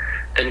Missouri. But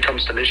then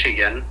comes to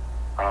Michigan,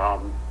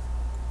 and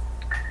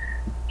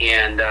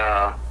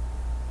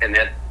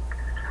that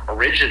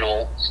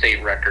original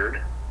state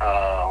record,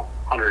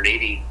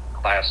 180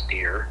 class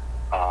deer,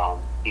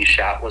 he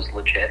shot was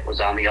legit, was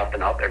on the up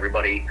and up.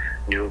 Everybody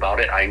knew about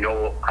it. I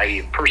know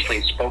I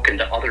personally spoken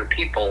to other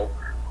people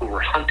who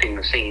were hunting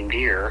the same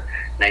deer,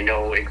 and I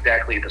know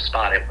exactly the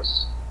spot it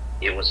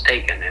was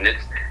taken, and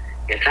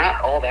it's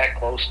not all that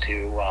close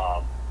to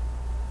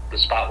the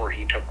spot where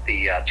he took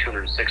the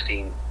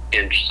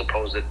 216-inch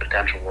supposed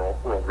potential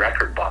world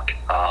record buck.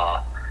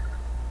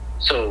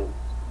 So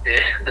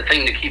the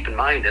thing to keep in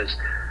mind is,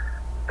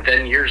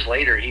 then years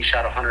later, he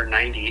shot a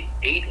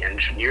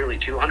 198-inch, nearly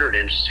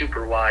 200-inch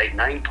super wide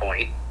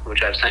 9-point,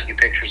 which I've sent you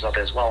pictures of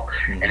as well.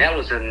 Mm-hmm. And that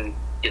was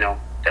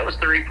that was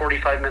 30,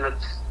 45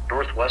 minutes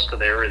northwest of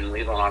there in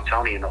Leelanau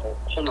County, in a whole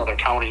nother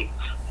county,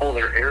 whole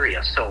other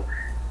area. So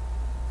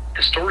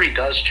the story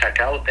does check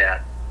out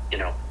that,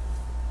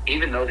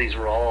 even though these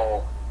were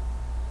all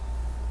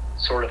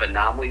sort of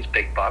anomalies,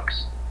 big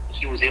bucks,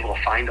 he was able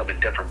to find them in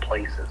different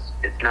places.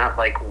 It's not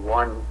like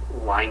one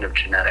line of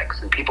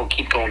genetics. And people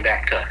keep going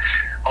back to,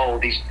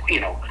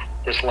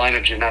 this line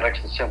of genetics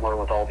is similar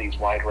with all these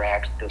wide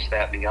racks, this,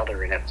 that, and the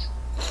other. And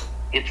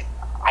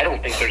I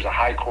don't think there's a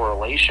high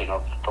correlation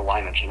of the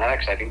line of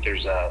genetics. I think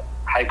there's a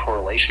high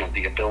correlation of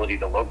the ability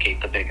to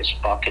locate the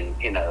biggest buck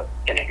in an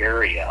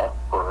area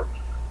or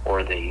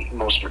the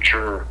most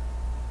mature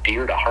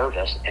deer to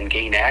harvest and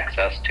gain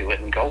access to it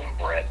and go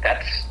for it.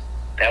 That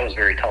was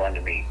very telling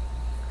to me.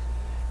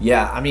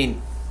 Yeah, I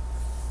mean,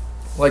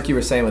 like you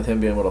were saying with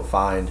him being able to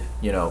find,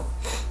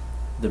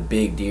 the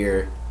big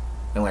deer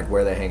and like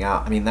where they hang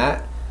out. I mean,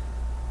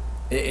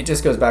 it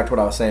just goes back to what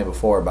I was saying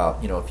before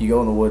about, if you go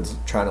in the woods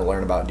trying to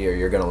learn about deer,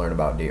 you're going to learn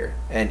about deer.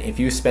 And if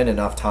you spend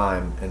enough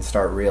time and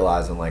start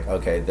realizing like,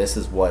 okay, this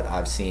is what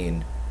I've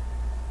seen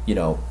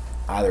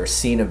either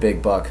seen a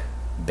big buck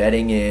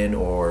bedding in,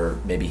 or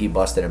maybe he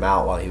busted him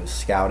out while he was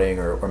scouting,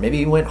 or maybe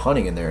he went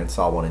hunting in there and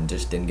saw one and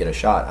just didn't get a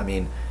shot. I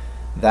mean,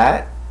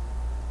 that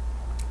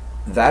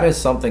is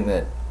something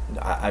that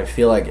I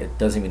feel like it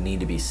doesn't even need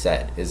to be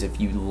said, is if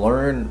you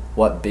learn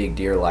what big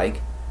deer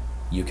like,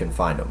 you can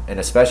find them. And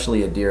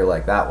especially a deer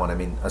like that one. I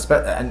mean,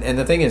 and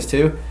the thing is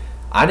too,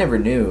 I never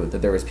knew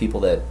that there was people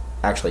that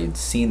actually had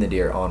seen the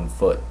deer on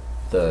foot.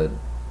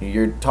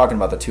 You're talking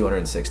about the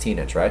 216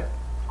 inch, right?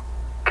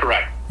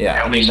 Correct.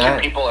 Yeah, at least two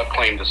people have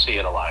claimed to see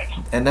it alive,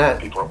 and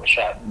that before it was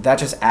shot. That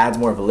just adds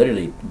more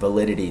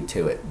validity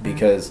to it,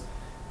 because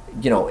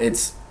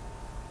it's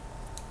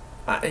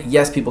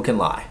yes, people can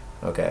lie.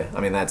 Okay,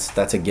 I mean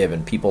that's a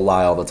given. People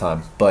lie all the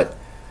time, but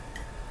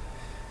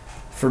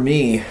for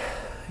me,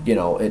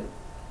 do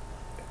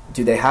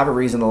they have a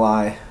reason to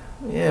lie?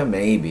 Yeah,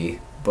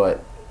 maybe,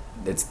 but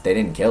they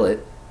didn't kill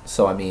it.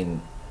 So I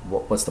mean,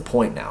 what's the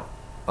point now?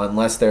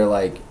 Unless they're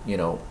like,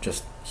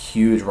 just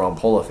huge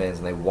Rompola fans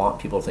and they want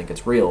people to think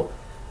it's real.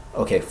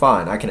 Okay,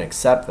 fine, I can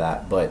accept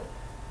that, but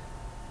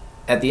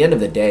at the end of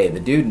the day, the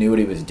dude knew what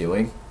he was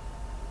doing,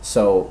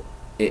 so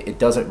it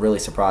doesn't really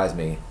surprise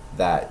me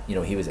that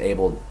he was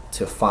able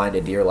to find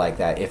a deer like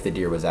that if the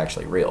deer was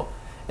actually real.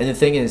 And the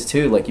thing is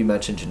too, like you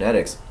mentioned,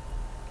 genetics.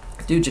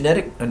 Dude,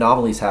 genetic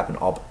anomalies happen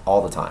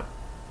all the time.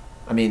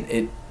 I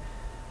mean,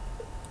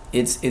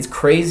 it's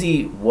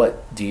crazy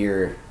what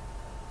deer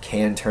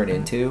can turn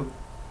into.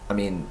 I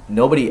mean,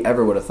 nobody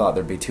ever would have thought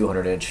there'd be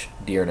 200-inch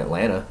deer in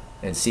Atlanta,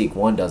 and Seek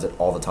 1 does it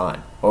all the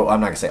time. Well, I'm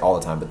not going to say all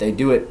the time, but they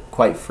do it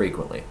quite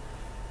frequently.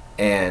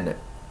 And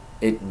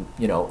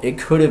it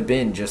could have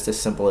been just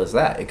as simple as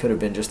that. It could have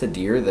been just a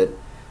deer that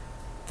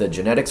the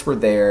genetics were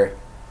there,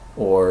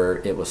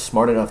 or it was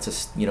smart enough to,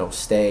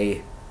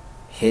 stay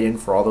hidden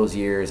for all those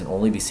years and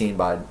only be seen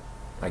by,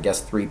 I guess,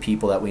 3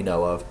 people that we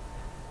know of.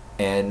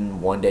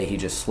 And one day he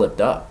just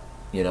slipped up,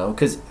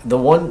 because the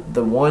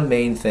one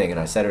main thing, and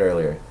I said it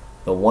earlier,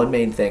 the one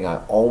main thing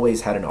I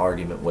always had an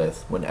argument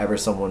with whenever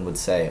someone would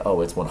say,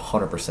 oh, it's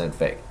 100%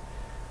 fake.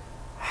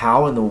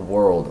 How in the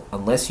world,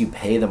 unless you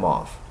pay them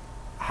off,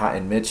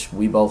 and Mitch,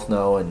 we both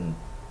know, and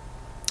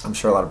I'm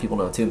sure a lot of people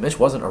know too, Mitch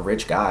wasn't a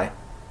rich guy.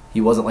 He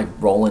wasn't like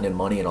rolling in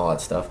money and all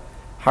that stuff.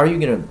 How are you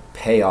going to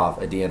pay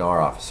off a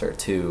DNR officer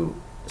to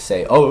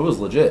say, oh, it was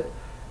legit?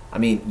 I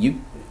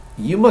mean,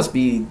 you must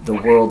be the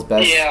world's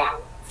best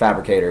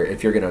fabricator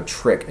if you're going to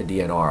trick a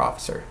DNR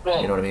officer.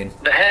 Well, you know what I mean?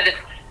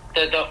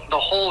 The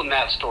hole in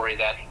that story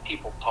that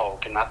people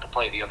poke, and not to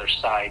play the other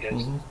side,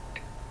 is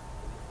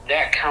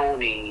that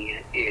county,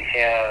 it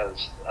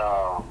has,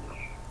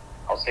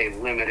 I'll say,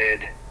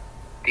 limited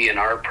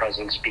DNR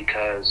presence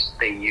because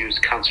they use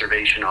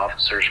conservation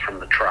officers from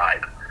the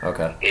tribe.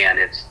 Okay. And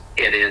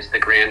it is the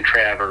Grand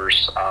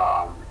Traverse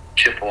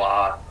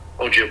Chippewa,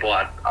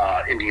 Ojibwa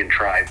Indian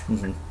tribe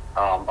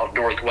of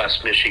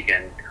Northwest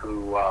Michigan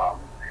who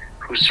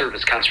serve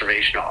as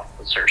conservation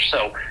officers.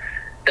 So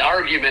the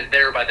argument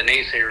there by the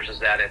naysayers is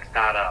that it's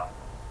not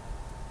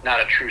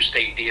a true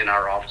state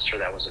DNR officer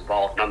that was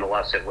involved.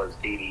 Nonetheless, it was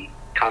the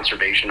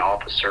conservation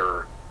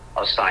officer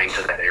assigned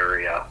to that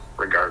area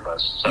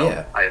regardless.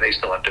 So they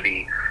still have to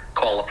be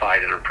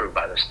qualified and approved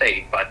by the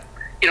state. But,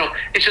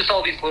 it's just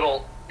all these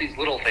little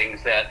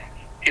things that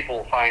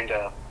people find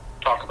to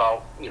talk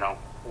about,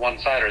 one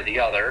side or the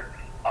other.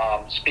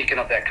 Speaking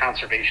of that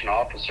conservation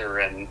officer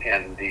and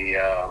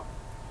the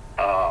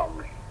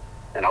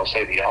and I'll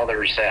say the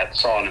others that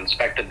saw and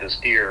inspected this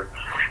deer,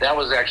 that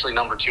was actually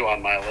number 2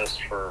 on my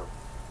list for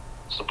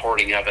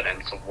supporting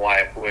evidence of why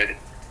it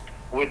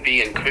would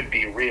be and could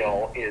be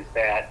real, is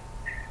that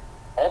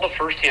all the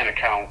firsthand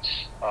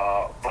accounts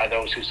by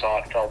those who saw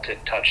it, felt it,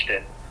 touched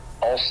it,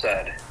 all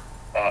said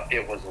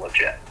it was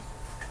legit.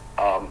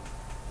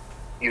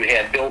 You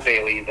had Bill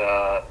Bailey,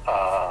 the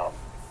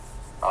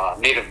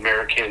Native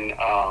American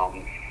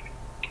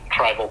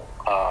tribal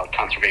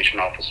conservation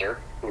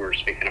officer who we were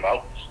speaking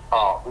about,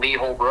 Lee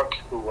Holbrook,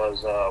 who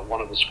was one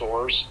of the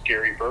scorers,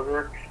 Gary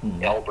Berger,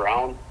 Al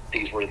Brown.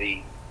 These were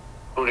the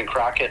Boone and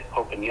Crockett,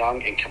 Hope and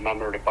Young, and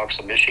Commemorative Bucks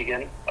of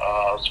Michigan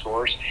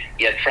scorers.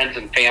 You had friends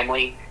and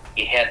family.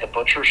 You had the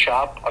butcher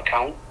shop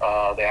account,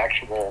 the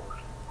actual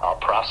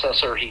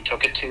processor he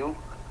took it to.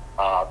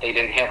 They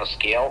didn't have a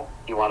scale.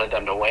 He wanted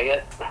them to weigh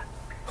it.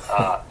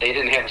 They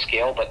didn't have a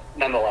scale, but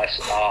nonetheless,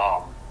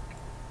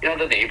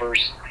 the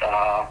neighbors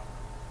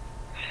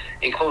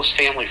and close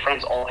family,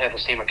 friends all have the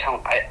same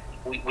account.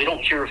 We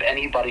don't hear of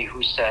anybody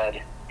who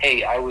said,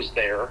 hey, I was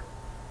there,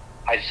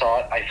 I saw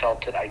it, I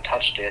felt it, I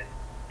touched it,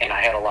 and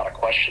I had a lot of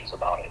questions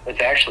about it.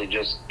 It's actually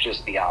just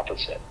the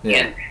opposite. Yeah.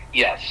 And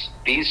yes,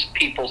 these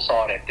people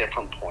saw it at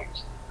different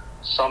points.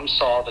 Some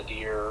saw the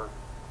deer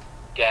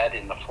dead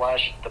in the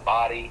flesh, the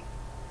body,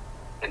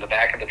 in the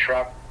back of the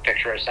truck.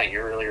 Picture I sent you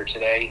earlier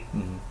today.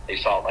 They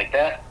saw it like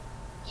that.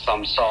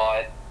 Some saw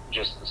it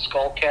just the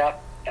skull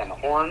cap and the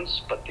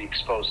horns, but the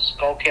exposed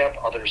skull cap.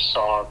 Others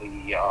saw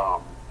the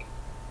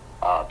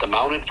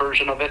mounted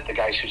version of it. The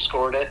guys who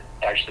scored it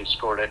actually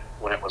scored it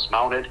when it was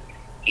mounted.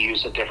 He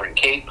used a different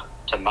cape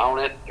to mount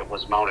it. It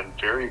was mounted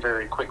very,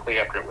 very quickly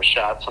after it was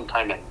shot,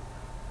 sometime in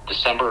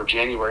December or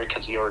January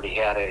because he already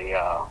had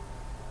a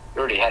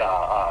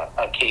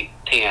Cape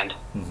tanned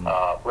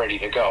ready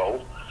to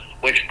go,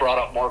 which brought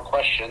up more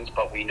questions.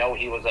 But we know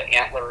he was an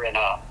antler and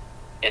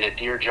a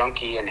deer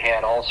junkie and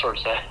had all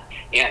sorts of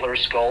antler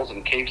skulls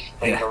and capes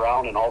laying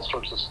around and all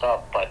sorts of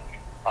stuff. But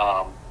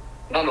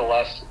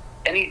nonetheless,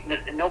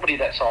 nobody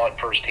that saw it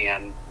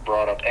firsthand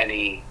brought up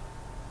any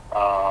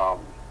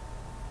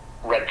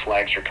red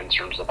flags or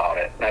concerns about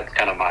it. That's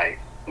kind of my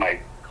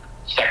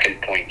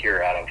second point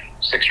here out of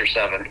 6 or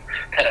 7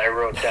 that I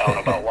wrote down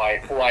about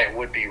why it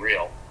would be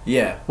real.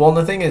 Yeah. Well, and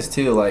the thing is,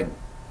 too, like,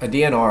 a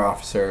DNR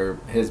officer,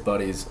 his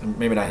buddies,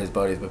 maybe not his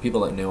buddies, but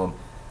people that knew him,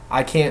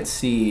 I can't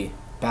see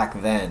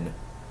back then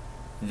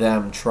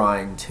them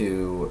trying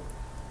to,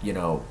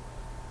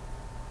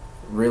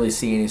 really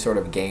see any sort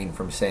of gain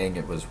from saying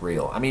it was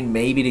real. I mean,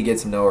 maybe to get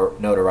some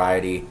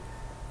notoriety,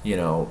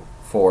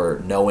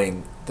 for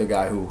knowing the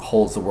guy who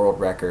holds the world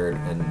record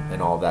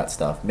and all of that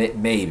stuff.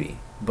 Maybe.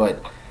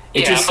 But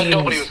it just seems...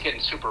 nobody was getting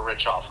super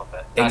rich off of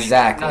it.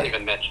 Not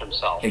even Mitch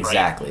himself.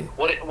 Exactly.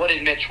 Right? What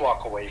did Mitch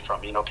walk away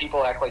from?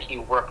 People act like he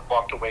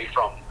walked away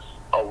from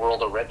a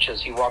world of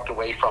riches. He walked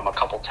away from a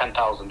couple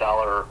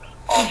 $10,000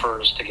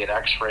 offers to get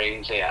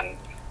X-rays and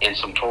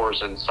some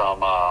tours and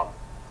some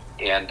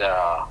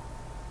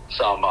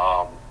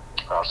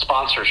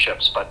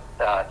sponsorships. But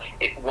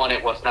it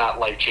was not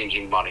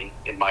life-changing money,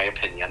 in my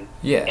opinion.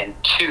 Yeah. And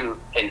two,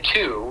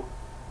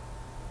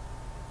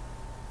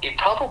 it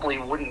probably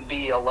wouldn't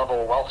be a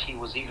level of wealth he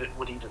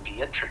would even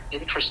be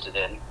interested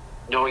in,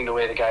 knowing the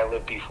way the guy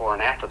lived before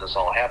and after this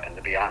all happened,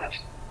 to be honest.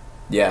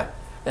 Yeah.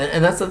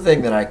 And that's the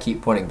thing that I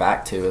keep pointing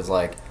back to is,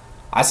 like,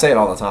 I say it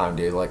all the time,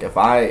 dude. Like,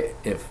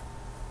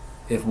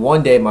 if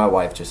one day my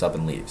wife just up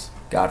and leaves,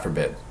 God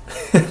forbid,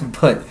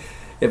 but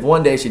if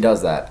one day she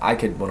does that, I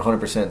could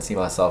 100% see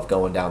myself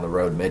going down the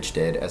road Mitch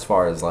did as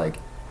far as, like,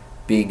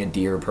 being a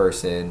deer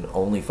person,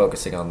 only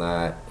focusing on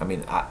that. I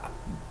mean,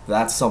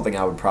 that's something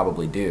I would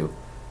probably do.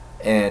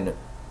 And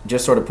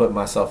just sort of putting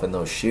myself in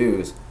those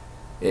shoes,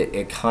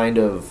 it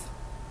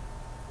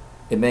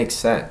makes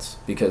sense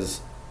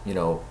because,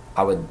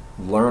 I would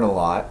learn a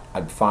lot.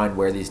 I'd find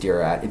where these deer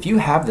are at. If you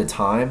have the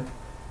time,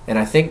 and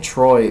I think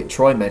Troy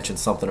mentioned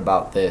something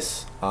about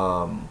this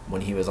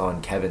when he was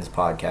on Kevin's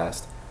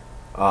podcast.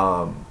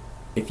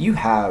 If you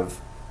have,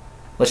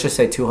 let's just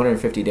say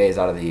 250 days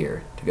out of the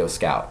year to go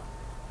scout,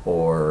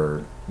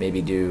 or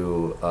maybe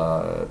do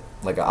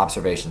like an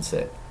observation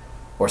sit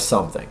or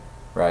something,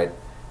 right?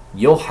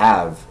 You'll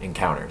have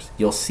encounters.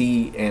 You'll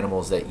see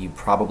animals that you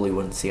probably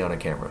wouldn't see on a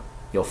camera.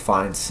 You'll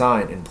find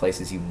sign in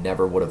places you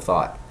never would have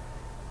thought.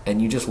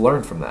 And you just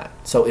learn from that.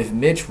 So if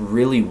Mitch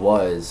really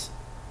was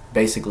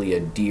basically a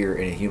deer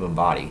in a human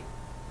body,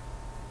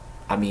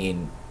 I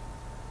mean,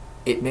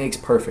 it makes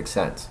perfect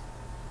sense.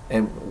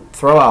 And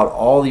throw out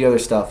all the other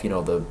stuff,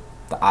 the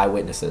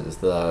eyewitnesses,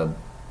 the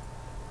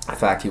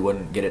fact he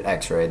wouldn't get it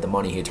x-rayed, the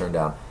money he turned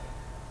down.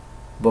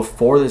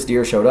 Before this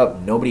deer showed up,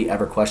 nobody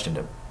ever questioned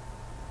him.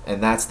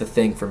 And that's the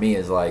thing for me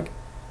is like,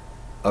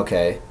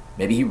 okay,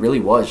 maybe he really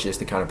was just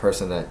the kind of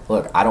person that,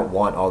 look, I don't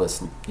want all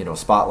this,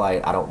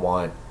 spotlight. I don't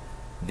want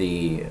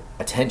the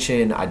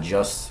attention. I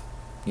just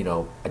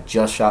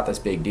shot this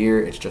big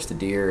deer. It's just a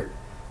deer.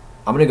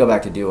 I'm going to go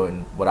back to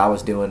doing what I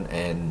was doing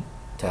and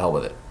to hell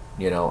with it.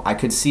 I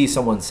could see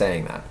someone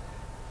saying that.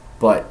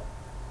 But,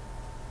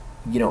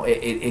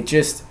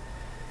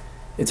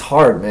 it's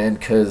hard, man,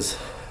 because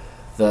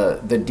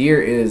the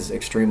deer is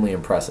extremely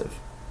impressive.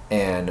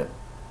 And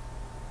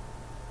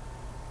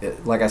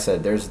like I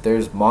said,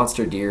 there's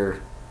monster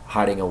deer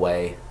hiding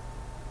away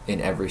in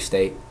every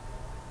state.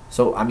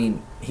 So, I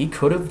mean, he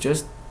could have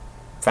just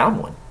found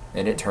one,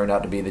 and it turned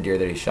out to be the deer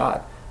that he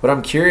shot. But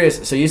I'm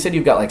curious. So you said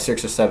you've got like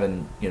 6 or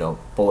 7,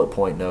 bullet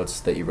point notes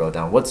that you wrote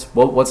down. What's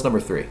number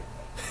 3?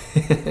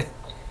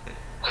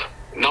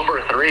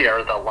 Number 3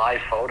 are the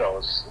live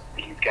photos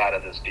he's got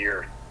of this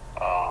deer.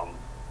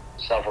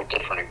 Several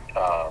different,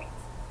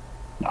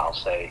 I'll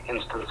say,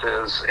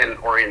 instances and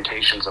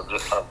orientations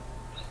of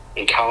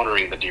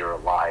encountering the deer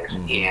alive.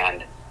 Mm-hmm.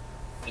 And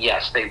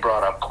yes, they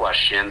brought up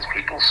questions.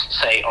 People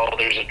say, oh,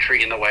 there's a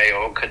tree in the way.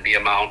 Oh, it could be a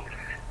mount.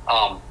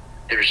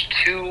 There's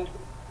 2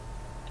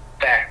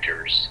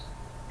 factors,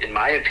 in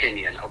my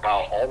opinion,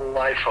 about all the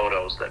live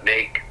photos that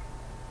make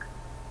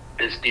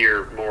this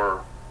deer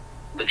more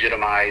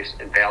legitimized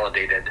and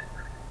validated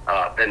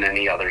than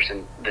any others.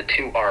 And the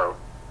 2 are,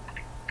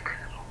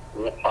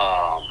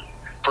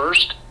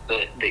 first,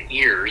 the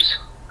ears.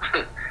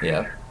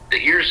 Yeah. The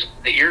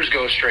ears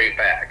go straight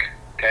back,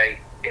 okay,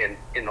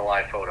 in the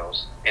live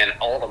photos. And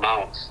all the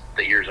mounts,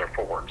 the ears are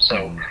forward.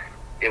 So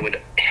it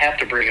would have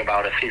to bring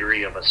about a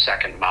theory of a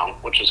second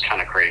mount, which is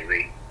kind of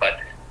crazy. But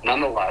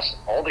nonetheless,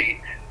 all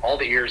the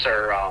ears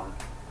are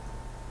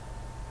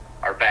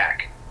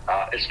back,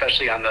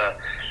 especially on the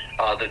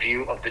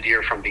view of the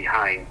deer from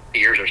behind.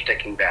 The ears are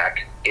sticking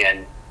back.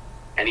 And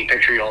any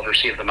picture you'll ever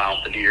see of the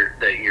mount,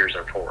 the ears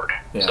are forward.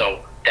 Yeah.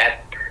 So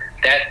that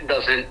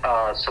doesn't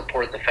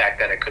support the fact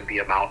that it could be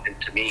a mount, and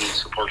to me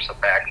supports the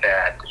fact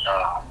that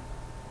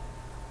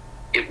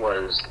it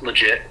was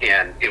legit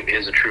and it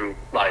is a true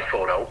live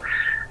photo.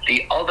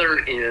 The other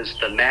is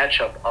the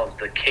matchup of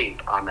the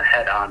cape on the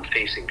head-on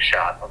facing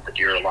shot of the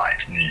deer alive.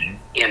 Mm-hmm.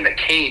 And the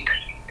cape,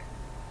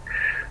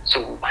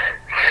 so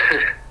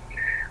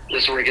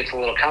this is where it gets a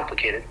little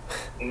complicated.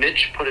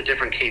 Mitch put a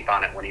different cape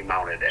on it when he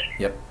mounted it.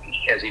 Yep.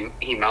 As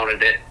he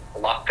mounted it a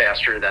lot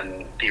faster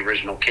than the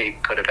original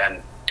cape could have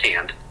been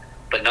tanned.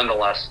 But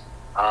nonetheless,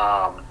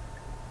 the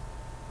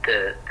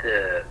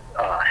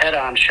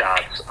head-on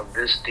shots of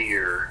this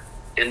deer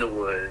in the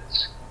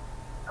woods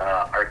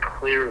are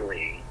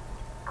clearly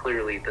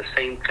the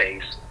same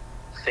face,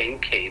 same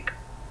cape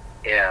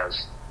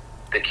as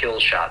the kill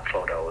shot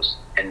photos,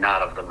 and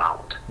not of the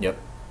mount. Yep.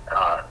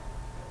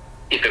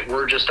 If it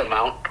were just a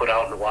mount put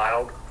out in the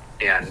wild,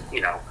 and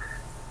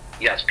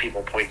yes,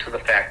 people point to the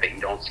fact that you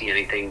don't see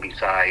anything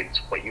besides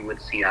what you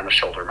would see on a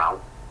shoulder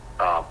mount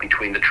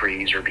between the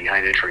trees or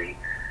behind a tree.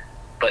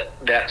 But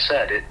that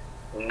said,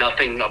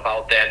 nothing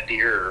about that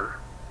deer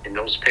in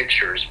those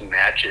pictures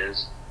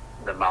matches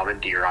the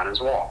mounted deer on his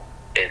wall.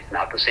 It's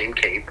not the same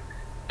cape,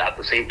 not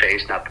the same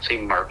face, not the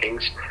same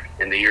markings,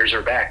 and the ears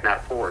are back,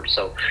 not forward.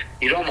 So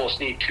you'd almost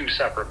need two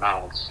separate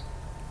mounts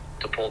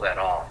to pull that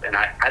off. And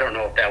I don't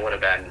know if that would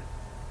have been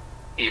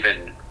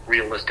even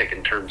realistic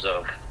in terms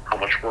of how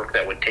much work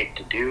that would take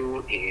to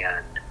do,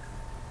 and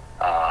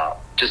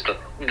just the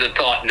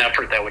thought and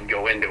effort that would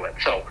go into it.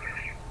 So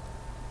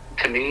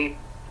to me,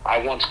 I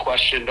once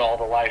questioned all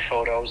the live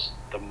photos.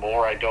 The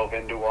more I dove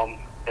into them,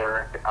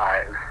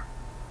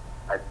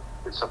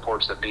 it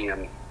supports it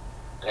being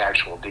the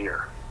actual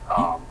deer.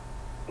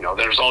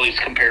 There's all these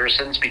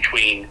comparisons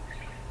between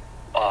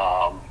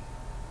the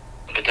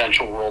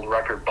potential world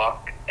record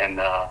buck and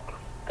the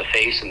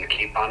face and the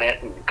cape on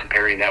it, and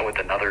comparing that with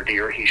another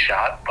deer he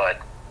shot.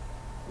 But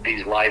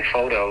these live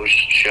photos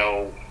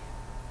show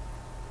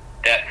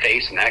that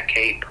face and that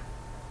cape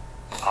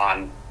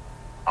on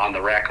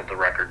the rack of the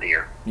record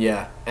deer.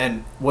 Yeah,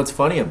 and what's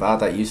funny about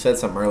that, you said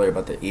something earlier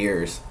about the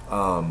ears.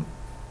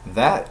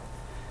 That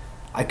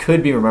I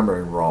could be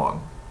remembering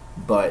wrong,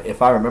 but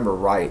if I remember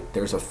right,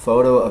 there's a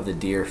photo of the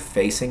deer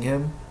facing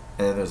him,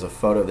 and then there's a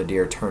photo of the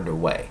deer turned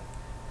away.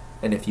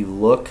 And if you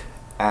look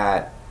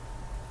at,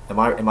 am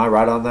I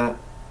right on that?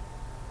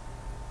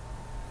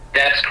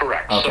 That's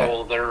correct. Okay.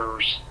 So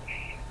there's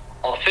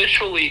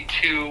officially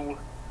two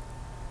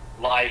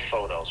live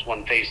photos,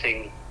 one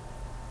facing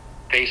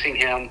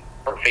him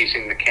or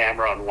facing the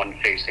camera, and one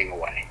facing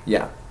away.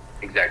 Yeah.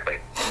 Exactly.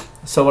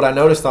 So what I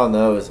noticed on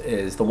those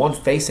is the one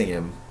facing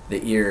him,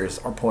 the ears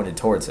are pointed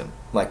towards him,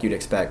 like you'd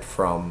expect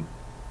from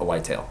a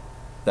whitetail.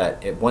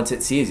 Once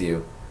it sees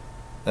you,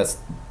 that's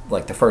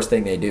like the first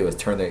thing they do is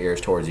turn their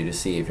ears towards you to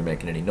see if you're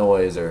making any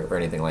noise or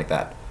anything like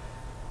that.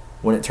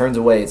 When it turns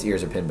away, its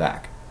ears are pinned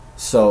back.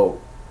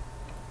 So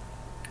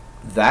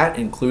that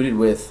included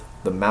with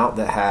the mount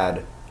that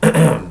had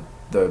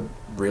the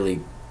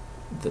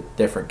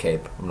different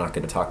cape. I'm not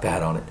going to talk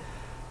bad on it.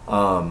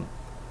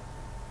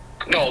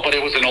 No, but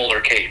it was an older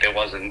cape. It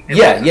wasn't.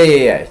 Yeah.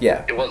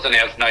 It wasn't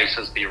as nice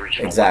as the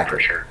original. Exactly.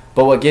 One, for sure.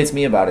 But what gets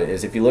me about it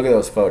is if you look at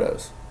those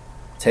photos,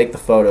 take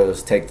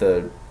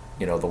the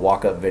the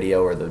walk-up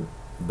video or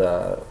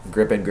the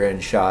grip and grin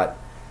shot,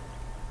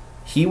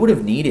 he would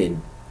have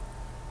needed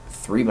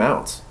 3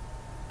 mounts.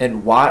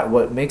 And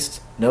what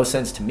makes no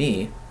sense to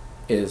me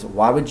is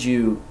why would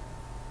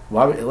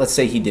let's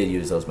say he did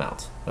use those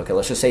mounts. Okay,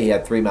 let's just say he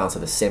had 3 mounts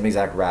of the same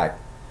exact rack,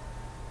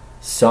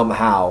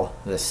 somehow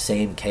the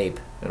same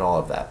cape and all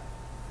of that.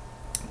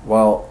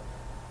 Well,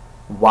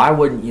 why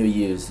wouldn't you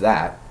use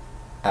that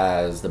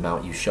as the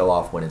mount you show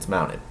off when it's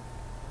mounted?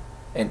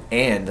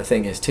 And the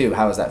thing is too,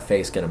 how is that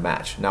face going to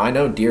match? Now I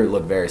know deer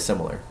look very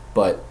similar,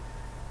 but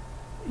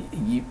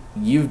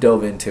you've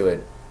dove into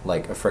it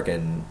like a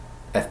frickin'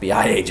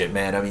 FBI agent,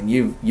 man. I mean,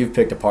 you've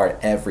picked apart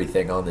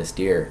everything on this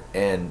deer,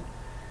 and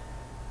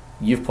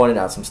you've pointed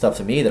out some stuff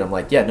to me that I'm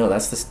like, yeah, no,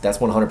 that's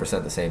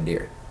 100% the same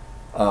deer.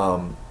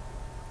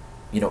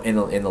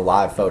 In the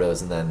live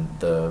photos and then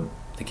the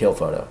kill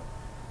photo.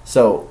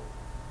 So,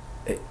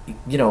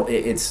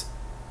 it's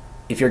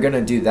if you're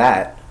gonna do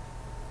that,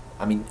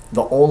 I mean,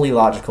 the only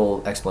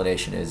logical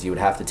explanation is you would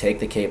have to take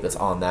the cape that's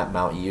on that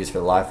mount you use for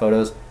the live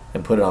photos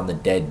and put it on the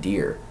dead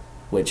deer,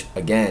 which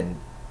again,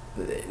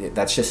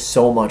 that's just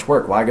so much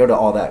work. Why go to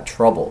all that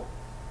trouble?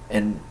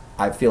 And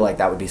I feel like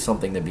that would be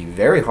something that'd be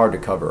very hard to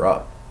cover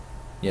up,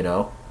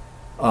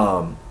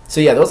 So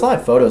yeah, those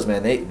live photos,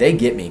 man, they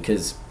get me,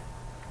 because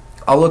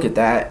I'll look at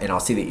that and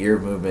I'll see the ear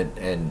movement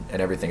and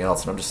everything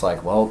else, and I'm just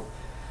like, well,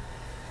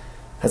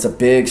 that's a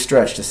big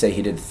stretch to say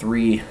he did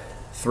three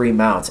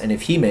mounts. And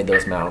if he made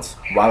those mounts,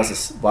 why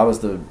was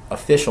the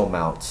official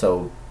mount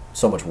so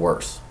much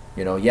worse?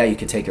 Yeah, you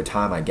could take your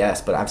time, I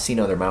guess, but I've seen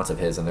other mounts of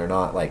his and they're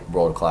not like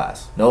world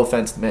class. No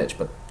offense to Mitch,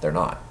 but they're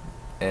not.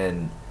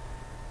 And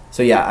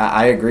so yeah,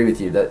 I agree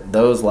with you that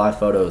those live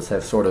photos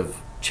have sort of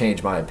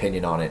changed my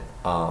opinion on it,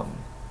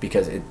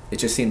 because it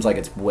just seems like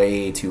it's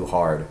way too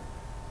hard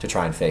to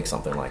try and fake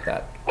something like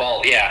that.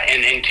 Well, yeah,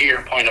 and to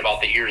your point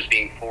about the ears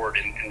being forward,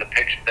 in the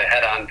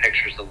head-on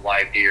pictures of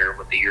live deer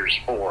with the ears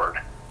forward,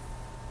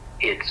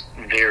 it's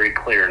very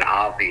clear and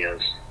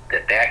obvious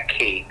that that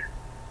cape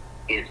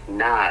is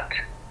not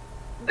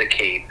the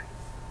cape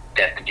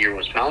that the deer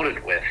was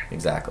mounted with.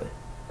 Exactly.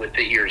 With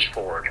the ears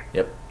forward.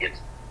 Yep.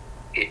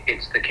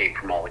 It's the cape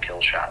from all the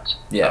kill shots.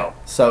 Yeah.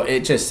 So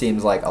it just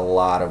seems like a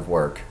lot of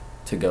work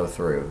to go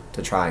through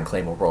to try and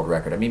claim a world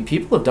record. I mean,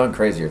 people have done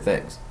crazier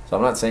things. So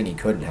I'm not saying he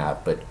couldn't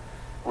have, but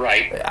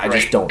I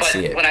just don't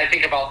see it. When I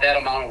think about that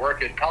amount of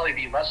work, it'd probably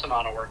be less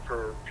amount of work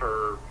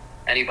for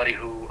anybody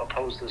who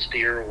opposed this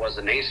deer, was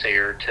a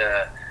naysayer,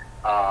 to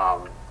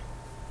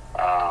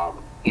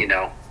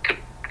to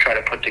try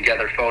to put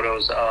together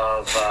photos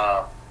of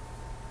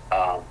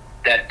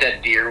that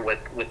dead deer with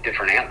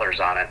different antlers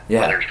on it,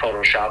 whether it's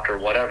photoshopped or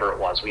whatever it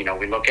was. We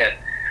look at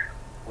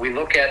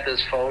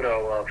this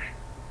photo of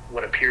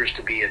what appears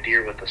to be a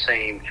deer with the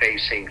same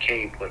face, same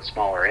cape, with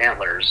smaller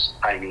antlers.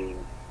 I mean,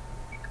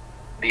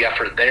 the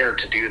effort there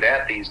to do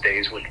that these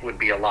days would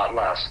be a lot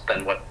less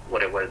than what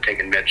it would have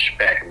taken Mitch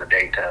back in the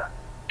day to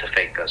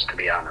fake this, to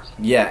be honest.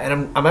 Yeah,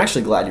 and I'm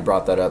actually glad you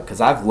brought that up,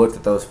 because I've looked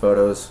at those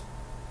photos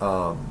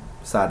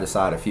side to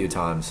side a few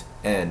times,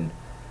 and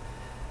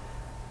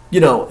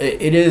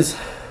it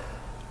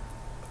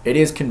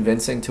is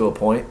convincing to a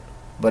point,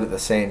 but at the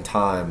same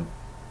time,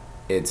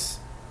 it's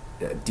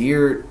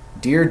deer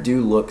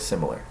do look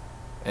similar,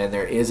 and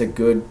there is a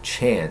good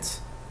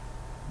chance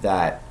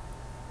that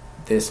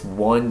this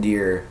one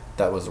deer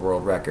that was the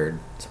world record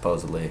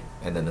supposedly,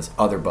 and then this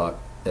other buck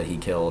that he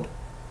killed,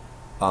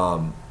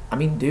 I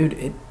mean,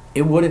 dude,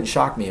 it wouldn't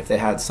shock me if they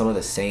had some of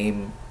the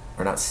same,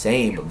 or not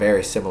same, but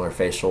very similar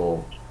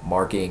facial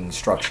marking,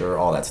 structure,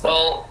 all that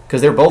stuff.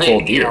 Because they're both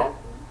old deer.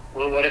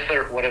 Well, what if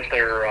they're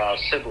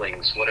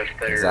siblings? What if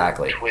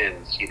they're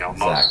twins?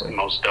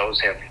 Most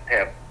does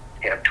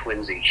have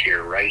twins each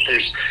year, right?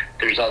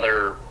 There's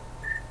other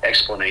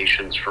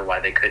explanations for why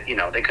they could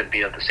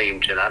be of the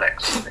same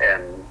genetics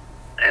and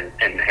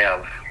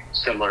have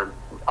similar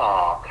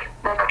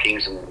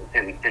markings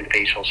and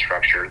facial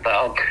structure.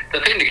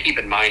 The thing to keep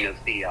in mind is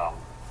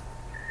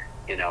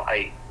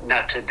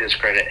not to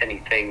discredit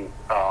anything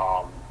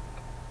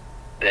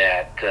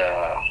that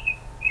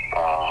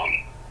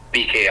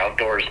BK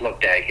Outdoors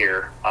looked at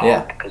here,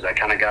 because I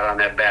kind of got on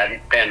that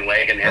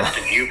bandwagon as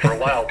to view for a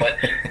while, but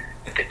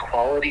the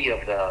quality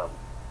of the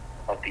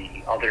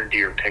other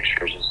deer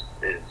pictures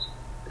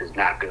is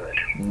not good.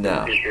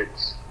 No,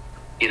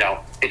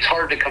 it's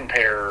hard to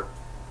compare.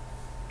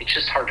 It's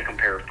just hard to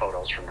compare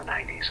photos from the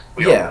 90s.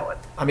 We all know it.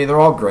 I mean, they're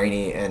all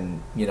grainy,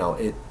 and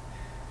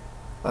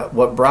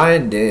what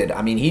Brian did,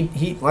 I mean,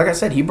 he like I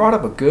said, he brought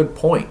up a good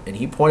point, and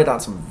he pointed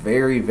out some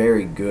very,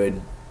 very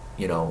good,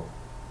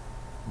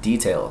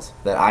 details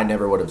that I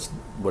never would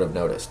have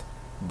noticed.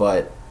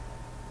 But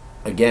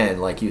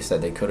again, like you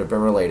said, they could have been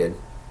related,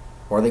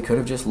 or they could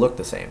have just looked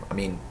the same. I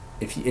mean,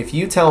 if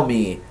you tell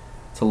me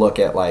to look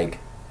at like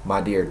my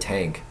deer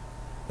Tank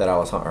that I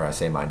was hunting, or I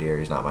say my deer,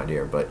 he's not my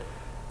deer, but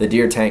the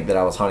deer Tank that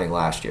I was hunting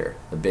last year,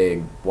 the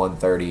big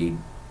 130,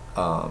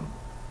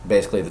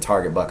 basically the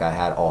target buck I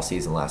had all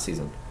season last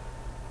season,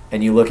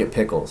 and you look at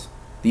Pickles,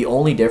 the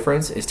only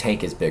difference is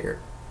Tank is bigger.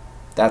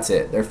 That's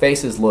it. Their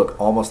faces look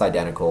almost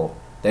identical.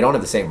 They don't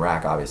have the same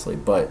rack, obviously,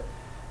 but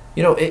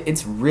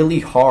it's really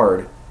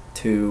hard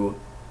to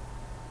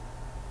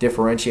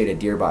differentiate a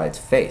deer by its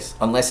face,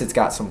 unless it's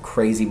got some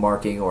crazy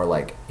marking or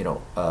like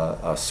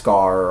a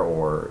scar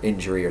or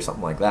injury or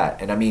something like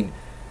that. And I mean,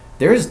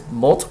 there's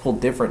multiple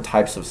different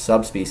types of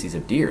subspecies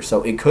of deer,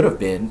 so it could have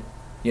been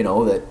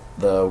that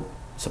the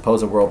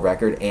supposed world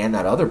record and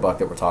that other buck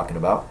that we're talking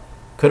about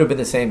could have been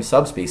the same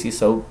subspecies,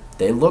 so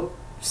they look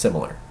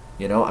similar.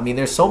 I mean,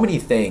 there's so many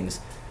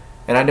things,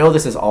 and I know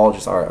this is all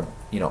just our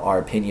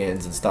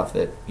opinions and stuff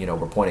that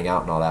we're pointing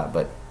out and all that,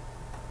 but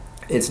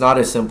it's not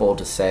as simple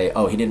to say,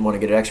 oh, he didn't want to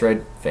get it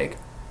x-rayed, fake,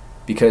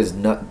 because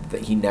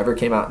he never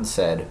came out and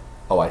said,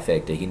 oh, I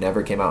faked it. He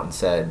never came out and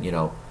said,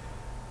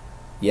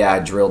 yeah, I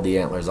drilled the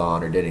antlers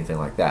on or did anything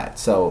like that.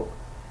 So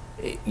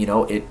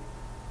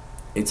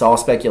it's all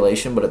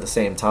speculation, but at the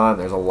same time,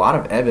 there's a lot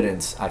of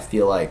evidence, I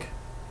feel like,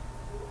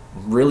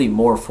 really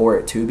more for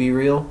it to be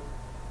real,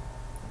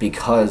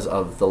 because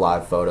of the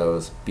live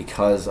photos,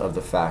 because of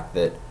the fact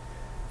that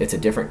it's a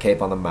different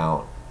cape on the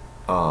mount,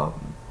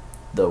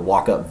 the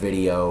walk-up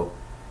video.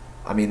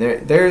 I mean,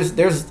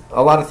 there's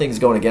a lot of things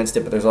going against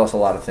it, but there's also a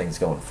lot of things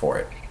going for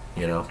it.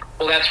 Well,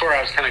 that's where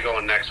I was kind of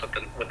going next with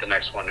the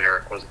next one,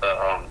 Eric, was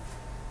the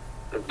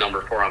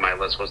number 4 on my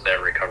list was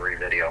that recovery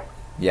video.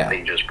 Yeah, that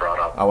you just brought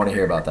up. I want to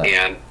hear about that.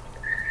 And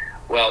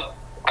well,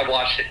 I've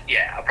watched it.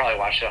 Yeah, I probably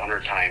watched it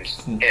 100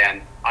 times,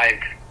 and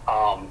I've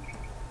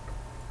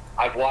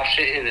watched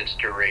it in its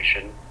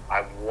duration.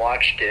 I've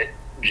watched it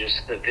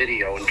just the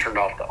video and turned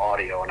off the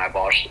audio, and I've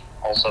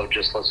also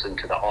just listened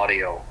to the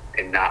audio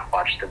and not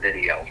watched the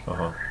video.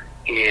 Uh-huh.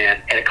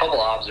 And a couple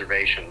of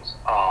observations.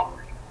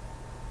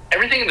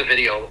 Everything in the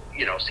video,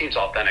 seems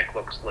authentic,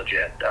 looks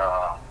legit.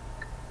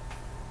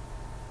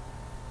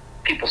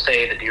 People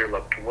say the deer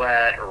looked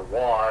wet or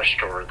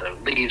washed, or the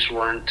leaves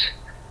weren't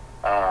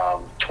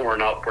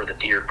torn up where the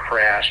deer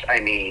crashed. I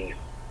mean,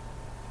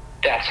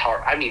 that's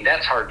hard.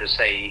 That's hard to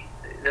say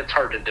that's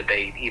hard to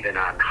debate even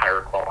on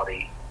higher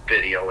quality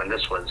video, and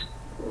this was,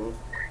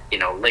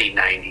 late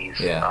 90s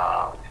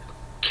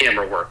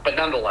camera work. But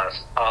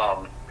nonetheless,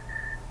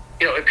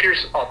 it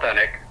appears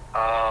authentic.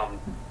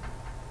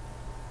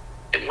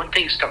 And one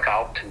thing stuck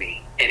out to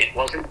me, and it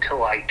wasn't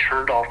until I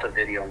turned off the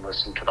video and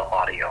listened to the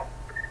audio,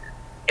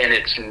 and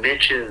it's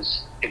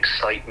Mitch's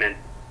excitement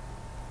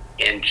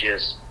and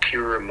just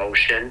pure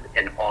emotion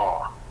and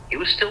awe. He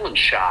was still in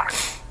shock.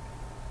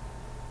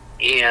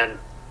 And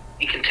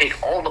you can take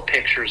all the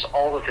pictures,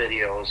 all the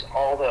videos,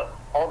 all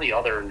the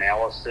other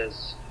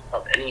analysis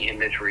of any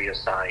imagery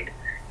aside,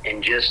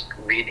 and just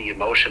read the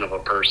emotion of a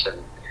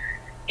person.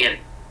 And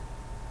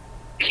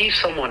he's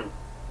someone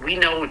we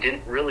know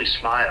didn't really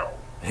smile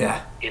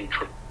in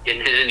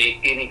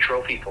any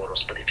trophy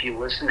photos. But if you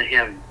listen to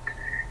him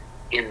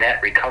in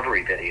that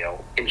recovery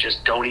video, and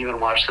just don't even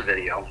watch the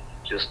video,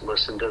 just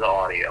listen to the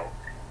audio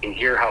and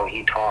hear how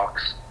he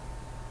talks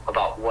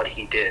about what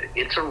he did.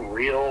 It's a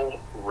real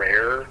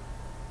rare,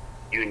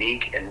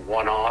 unique, and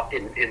one-off,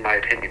 in my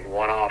opinion,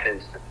 one-off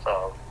instance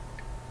of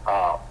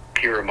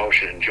pure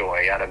emotion and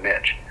joy out of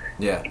Mitch.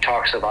 Yeah. He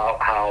talks about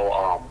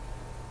how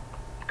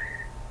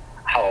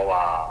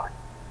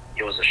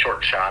it was a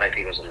short shot. I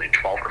think it was only a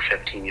 12 or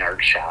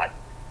 15-yard shot.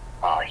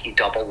 He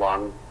double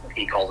lung.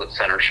 He calls it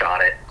center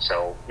shot it,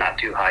 so not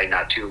too high,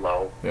 not too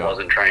low. Yeah.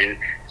 Wasn't trying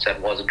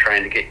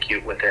to get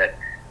cute with it.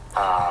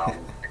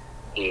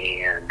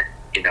 And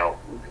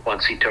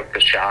once he took the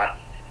shot,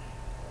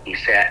 he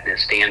sat in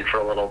his stand for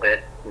a little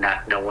bit,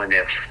 not knowing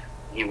if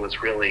he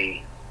was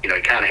really, he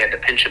kind of had to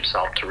pinch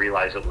himself to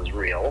realize it was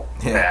real.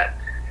 Yeah. That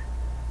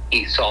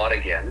he saw it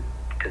again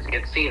because he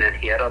had seen it.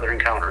 He had other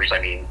encounters.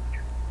 I mean,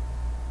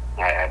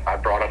 I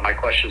brought up my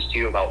questions to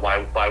you about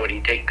why would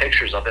he take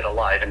pictures of it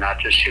alive and not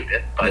just shoot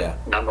it.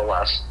 But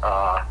nonetheless,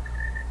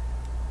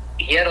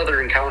 he had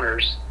other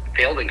encounters,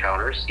 failed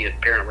encounters. He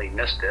apparently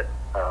missed it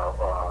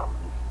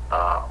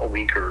a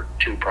week or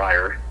two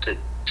prior to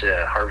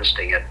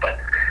harvesting it. But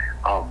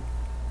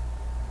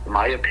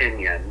my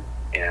opinion,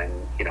 and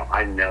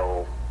I'm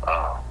no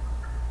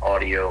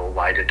audio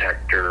lie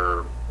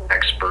detector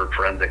expert,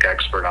 forensic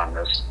expert on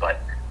this, but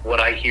what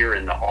I hear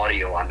in the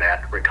audio on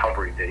that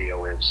recovery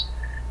video is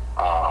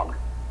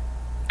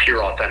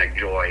pure authentic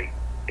joy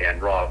and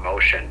raw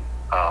emotion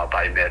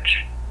by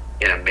Mitch,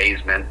 in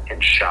amazement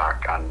and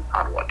shock on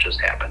what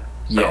just happened.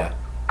 So Yeah.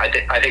 I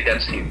think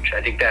that's huge.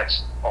 I think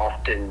that's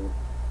often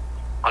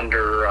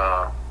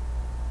undervalued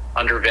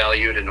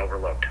and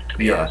overlooked, to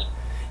be honest.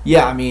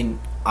 Yeah, I mean,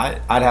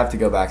 I'd have to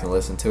go back and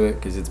listen to it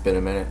because it's been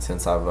a minute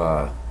since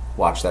I've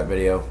watched that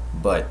video.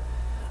 But,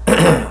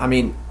 I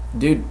mean,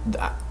 dude,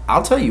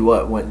 I'll tell you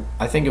what, when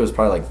I think it was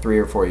probably like 3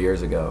 or 4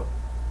 years ago,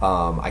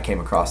 I came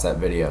across that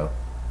video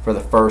for the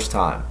first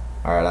time.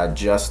 All right, I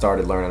just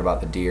started learning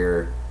about the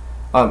deer.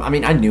 I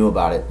mean, I knew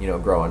about it,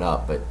 growing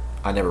up, but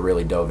I never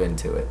really dove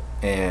into it.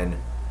 And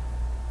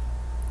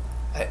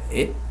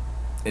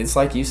it's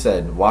like you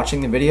said,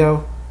 watching the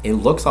video, it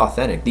looks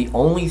authentic. The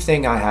only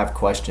thing I have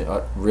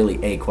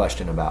really a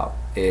question about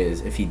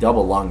is if he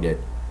double lunged it,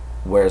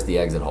 where's the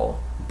exit hole?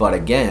 But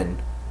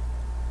again,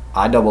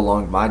 I double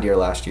lunged my deer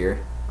last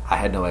year. I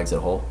had no exit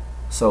hole.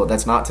 So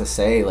that's not to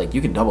say, like,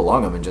 you can double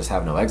lung them and just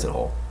have no exit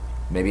hole.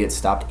 Maybe it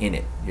stopped in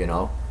it,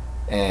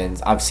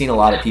 And I've seen a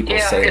lot of people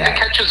say that. If it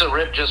catches a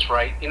rib just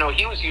right.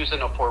 He was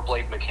using a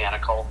 4-blade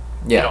mechanical.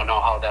 Yeah. You don't know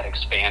how that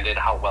expanded,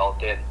 how well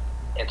it did.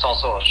 It's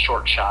also a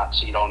short shot,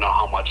 so you don't know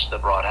how much the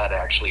broadhead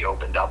actually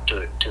opened up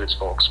to its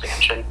full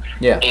expansion.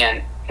 Yeah.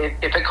 And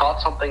if it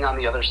caught something on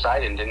the other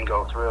side and didn't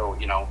go through,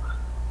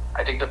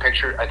 I think the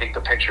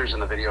pictures in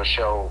the video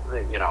show,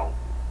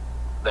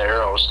 the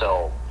arrow's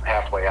still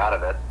halfway out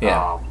of it.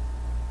 Yeah.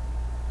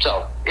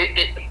 So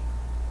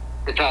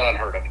it's not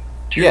unheard of.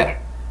 Yeah.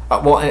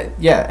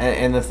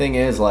 And the thing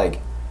is, like,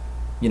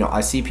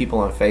 I see people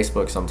on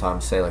Facebook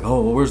sometimes say, like,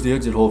 oh, well, where's the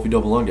exit hole if you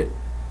double lunged it?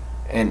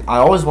 And I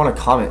always want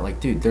to comment, like,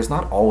 dude, there's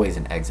not always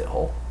an exit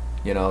hole.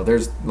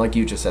 There's, like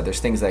you just said, there's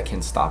things that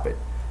can stop it.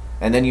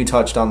 And then you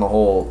touched on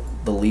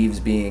the leaves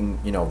being,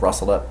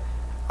 rustled up.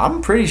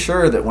 I'm pretty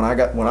sure that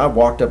when I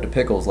walked up to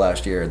Pickles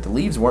last year, the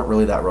leaves weren't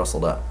really that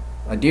rustled up.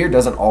 A deer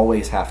doesn't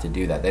always have to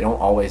do that. They don't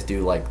always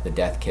do, like, the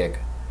death kick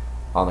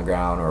on the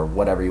ground or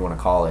whatever you want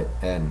to call it.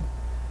 And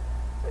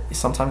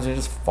sometimes they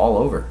just fall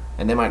over.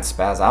 And they might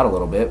spaz out a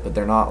little bit, but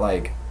they're not,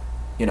 like,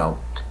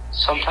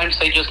 Sometimes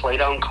they just lay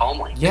down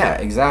calmly. Yeah,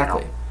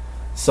 exactly.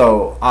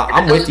 So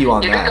I'm with you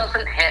on that.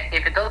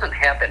 If it doesn't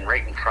happen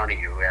right in front of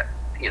you at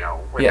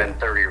within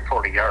 30 or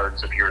 40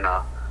 yards, if you're in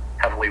a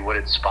heavily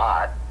wooded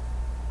spot,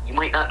 you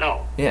might not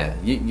know. Yeah,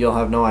 you'll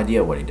have no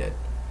idea what he did.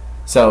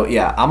 So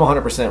yeah, I'm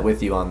 100%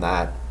 with you on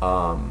that.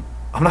 I'm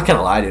not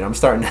gonna lie, dude. I'm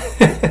starting.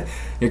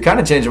 You're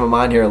kind of changing my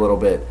mind here a little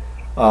bit.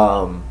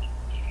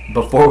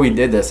 Before we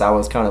did this, I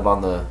was kind of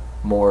on the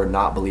more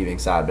not believing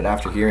side, but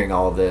after hearing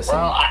all of this,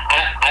 well,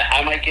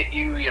 I might get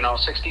you,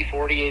 60,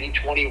 40, 80,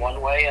 20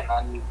 one way, and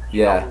then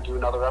we'll do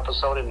another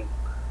episode, and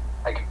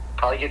I could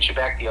probably get you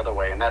back the other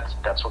way, and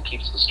that's what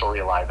keeps the story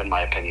alive, in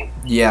my opinion.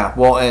 Yeah,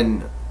 well,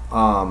 and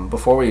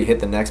before we hit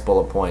the next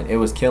bullet point, it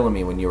was killing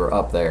me when you were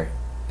up there,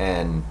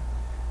 and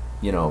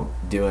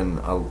doing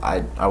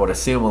I would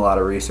assume a lot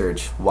of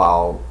research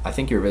while I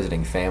think you were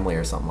visiting family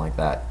or something like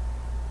that,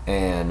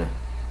 and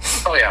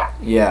oh yeah,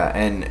 yeah,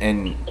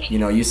 and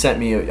you sent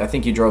me, I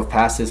think you drove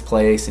past his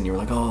place and you were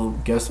like, oh,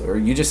 or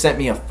you just sent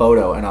me a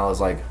photo and I was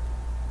like,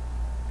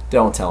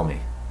 don't tell me.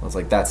 I was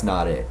like, that's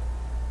not it.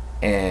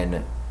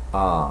 And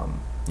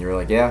you were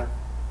like, yeah,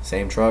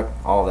 same truck,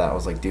 all of that. I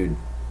was like, dude,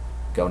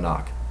 go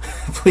knock.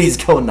 Please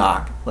go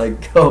knock.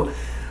 Like, go,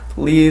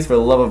 please, for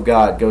the love of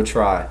God, go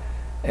try.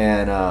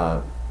 And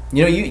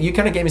you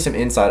kind of gave me some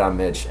insight on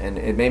Mitch, and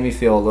it made me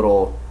feel a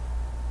little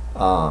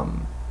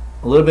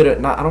bit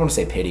of, not, I don't want to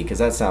say pity because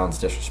that sounds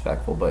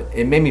disrespectful, but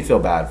it made me feel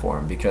bad for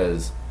him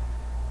because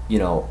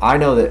I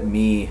know that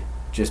me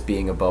just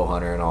being a bow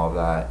hunter and all of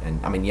that,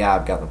 and I mean, yeah,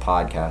 I've got the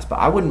podcast, but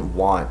I wouldn't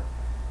want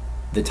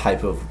the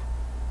type of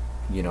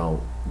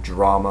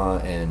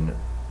drama and,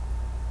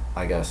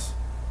 I guess,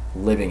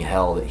 living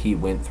hell that he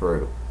went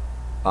through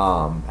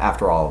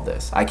after all of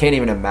this. I can't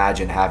even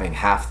imagine having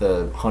half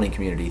the hunting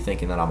community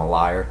thinking that I'm a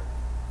liar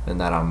and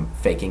that I'm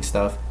faking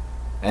stuff.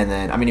 And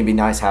then, I mean, it'd be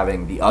nice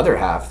having the other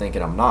half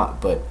thinking I'm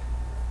not, but,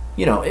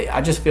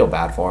 I just feel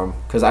bad for him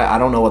because I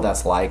don't know what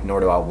that's like, nor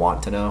do I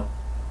want to know.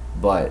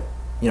 But,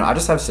 I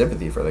just have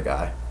sympathy for the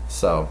guy.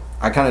 So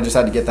I kind of just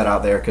had to get that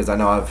out there because I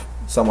know I've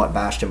somewhat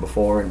bashed him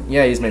before. And,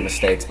 yeah, he's made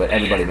mistakes, but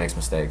everybody makes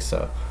mistakes.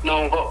 So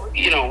no, but,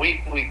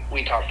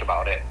 we talked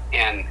about it,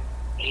 and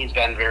he's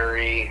been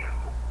very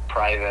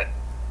private,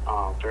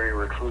 very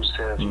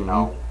reclusive,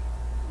 not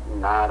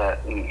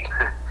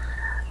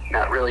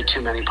really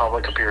too many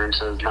public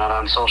appearances, not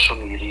on social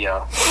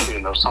media,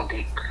 even though some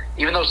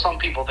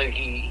people think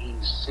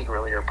he's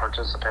secretly a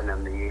participant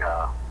in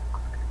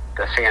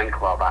the fan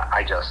club.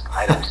 I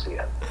don't see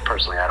it.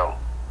 Personally, I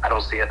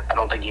don't see it. I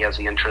don't think he has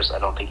the interest. I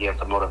don't think he has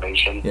the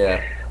motivation.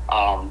 Yeah.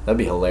 That'd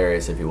be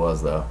hilarious if he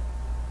was, though.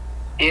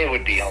 It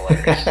would be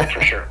hilarious,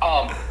 for sure.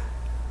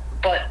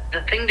 But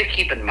the thing to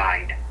keep in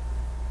mind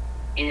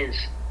is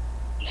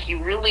he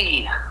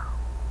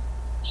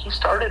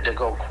started to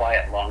go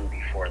quiet long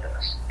before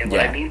this. And what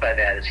I mean by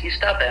that is he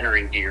stopped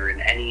entering deer in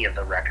any of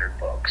the record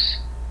books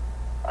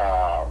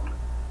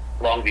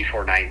long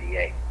before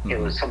 98. Mm-hmm. It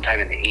was sometime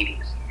in the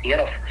 80s. He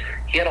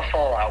had a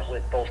fallout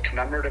with both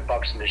Commemorative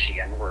Bucks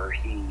Michigan, where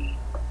he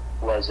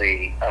was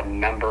a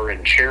member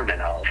and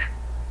chairman of,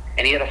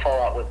 and he had a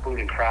fallout with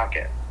Boone and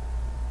Crockett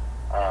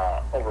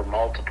over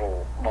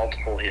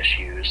multiple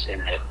issues,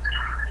 and it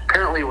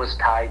apparently was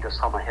tied to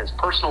some of his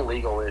personal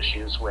legal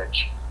issues,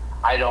 which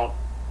I don't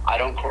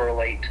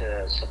correlate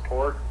to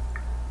support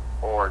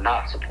or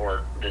not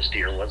support this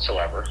deer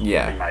whatsoever.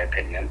 Yeah, in my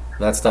opinion,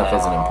 that stuff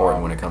isn't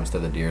important when it comes to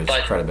the deer's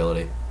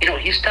credibility.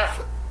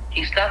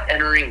 He stopped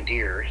entering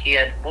deer. He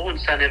had no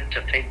incentive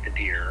to fake the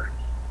deer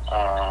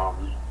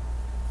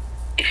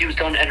if he was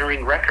done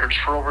entering records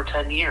for over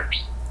 10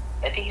 years.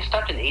 I think he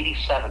stopped in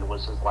 87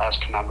 was his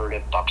last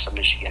Commemorative Bucks of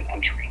Michigan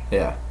entry.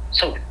 Yeah.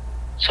 So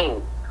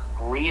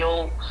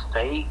real,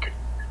 fake,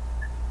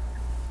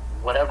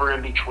 whatever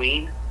in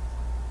between,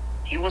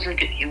 he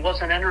wasn't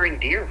entering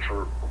deer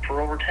for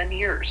over 10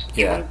 years.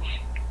 Yeah.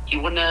 He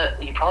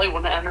probably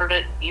wouldn't have entered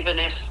it even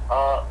if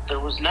there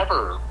was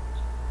never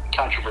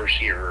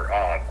controversy or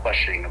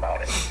questioning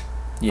about it.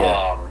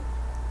 Yeah.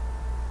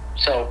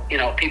 So,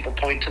 people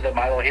point to the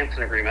Milo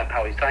Hansen agreement,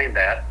 how he signed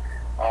that.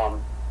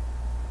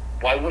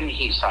 Why wouldn't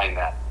he sign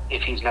that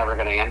if he's never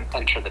going to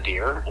enter the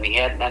deer? And he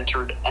hadn't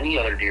entered any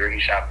other deer he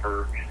shot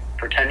for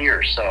 10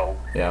 years. So,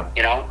 yeah.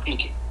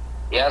 He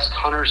asked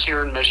hunters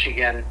here in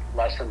Michigan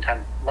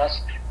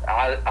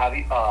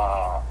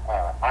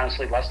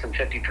honestly, less than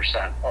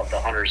 50% of the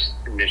hunters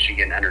in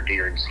Michigan enter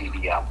deer in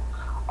CDM.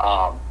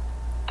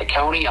 The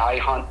county I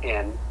hunt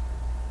in,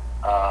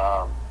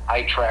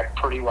 I track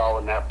pretty well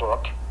in that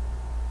book,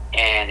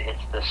 and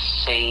it's the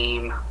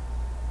same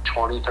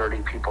 20,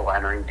 30 people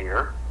entering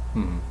deer.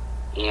 Mm-hmm.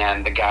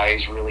 And the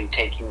guys really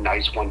taking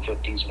nice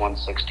 150s,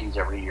 160s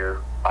every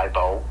year by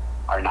bow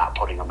are not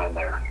putting them in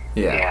there.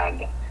 Yeah.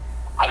 And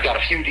I've got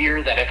a few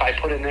deer that if I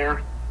put in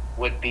there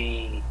would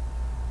be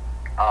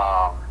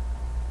top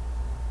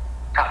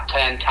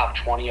 10, top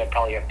 20. I'd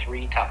probably have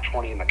 3 top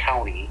 20 in the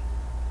county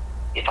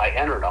if I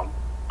entered them.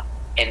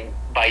 And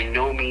by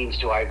no means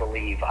do I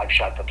believe I've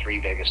shot the 3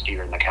 biggest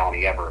deer in the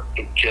county ever.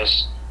 It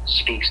just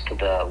speaks to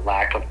the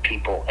lack of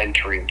people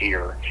entering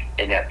deer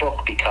in that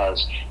book,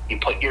 because you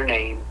put your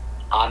name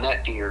on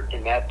that deer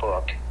in that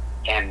book,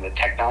 and the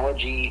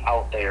technology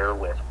out there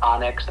with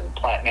Onyx and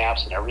plat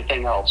maps and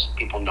everything else,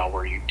 people know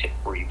where you've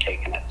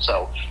taken it.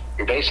 So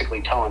you're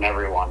basically telling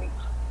everyone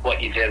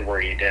what you did,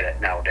 where you did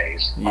it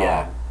nowadays.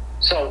 Yeah.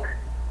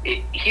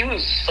 He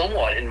was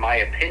somewhat, in my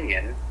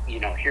opinion,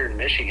 here in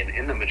Michigan,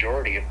 in the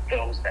majority of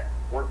those that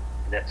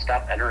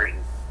stopped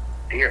entering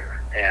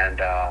deer. And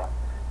the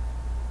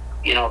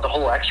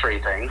whole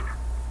X-ray thing,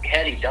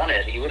 had he done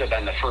it, he would have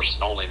been the first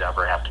and only to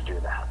ever have to do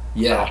that.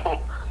 Yeah.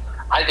 So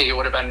I think it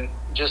would have been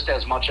just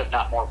as much, if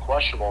not more,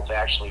 questionable if they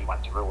actually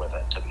went through with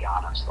it, to be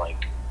honest.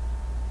 Like,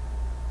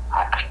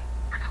 I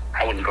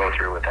wouldn't go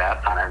through with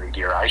that on any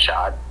deer I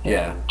shot.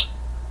 Yeah. And,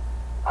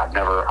 I've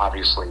never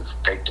obviously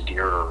faked a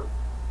deer or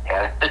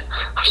had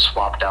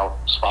swapped out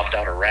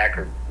a rack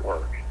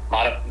or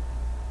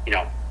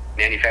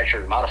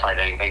manufactured and modified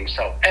anything.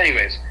 So,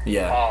 anyways,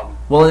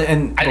 well,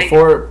 and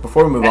before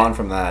we move on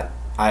from that,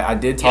 I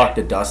did talk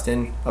to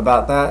Dustin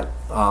about that.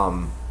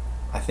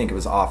 I think it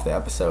was off the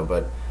episode,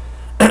 but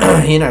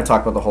he and I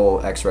talked about the whole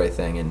X-ray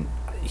thing, and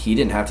he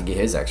didn't have to get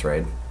his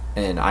X-rayed,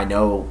 and I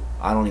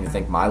don't even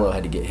think Milo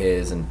had to get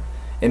his, and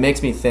it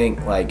makes me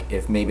think like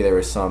if maybe there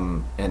was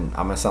some, and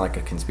I'm gonna sound like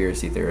a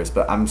conspiracy theorist,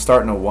 but I'm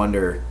starting to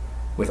wonder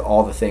with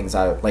all the things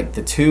so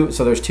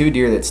there's two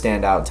deer that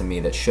stand out to me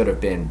that should have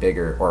been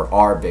bigger or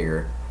are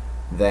bigger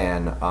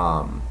than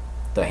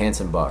the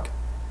Hanson buck,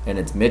 and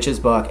it's Mitch's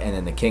buck and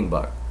then the King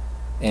buck,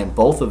 and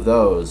both of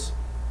those,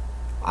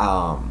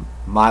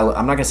 Milo,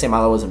 I'm not gonna say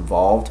Milo was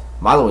involved.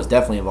 Milo was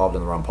definitely involved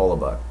in the Rompola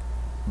buck,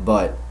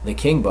 but the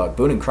King buck,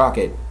 Boone and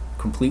Crockett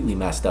completely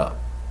messed up,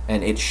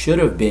 and it should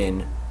have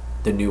been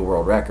the new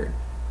world record,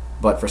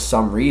 but for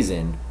some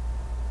reason,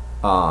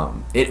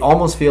 it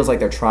almost feels like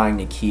they're trying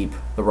to keep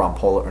the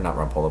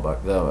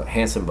the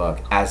Hanson buck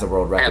as the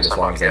world record as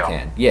long as they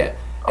can. Yeah,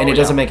 and it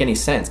doesn't make any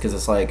sense because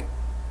it's like,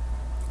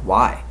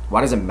 why?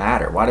 Why does it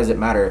matter? Why does it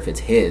matter if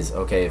it's his?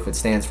 Okay, if it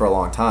stands for a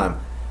long time,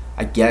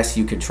 I guess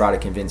you could try to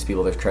convince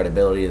people there's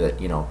credibility that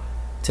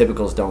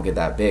typicals don't get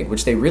that big,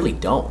 which they really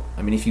don't.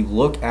 I mean, if you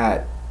look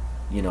at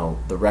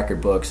the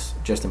record books,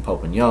 Justin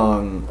Pope and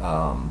Young,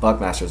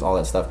 Buckmasters, all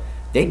that stuff,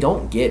 they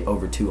don't get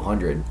over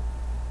 200,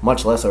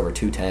 much less over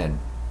 210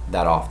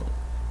 that often.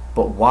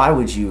 But why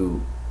would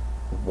you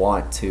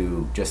want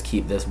to just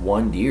keep this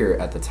one deer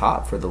at the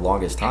top for the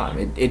longest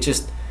time? It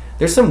just,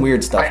 there's some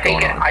weird stuff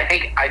going on. I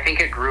think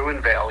it grew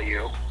in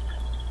value.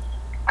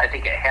 I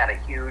think it had a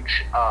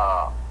huge,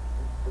 a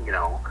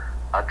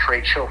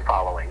trade show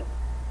following.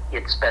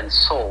 It's been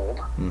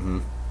sold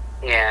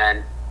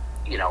and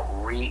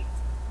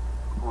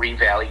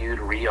revalued,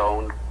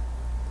 reowned.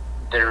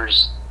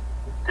 There's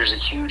a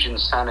huge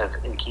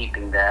incentive in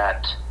keeping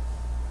that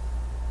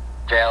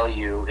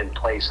value in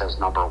place as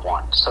number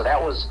one. So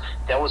that was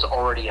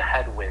already a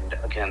headwind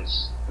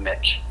against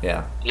Mitch.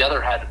 Yeah. The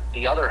other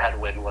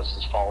headwind was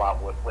his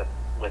fallout with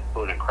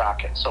Boone and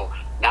Crockett. So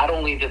not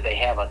only did they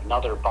have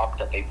another buck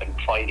that they've been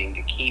fighting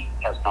to keep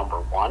as number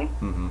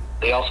one,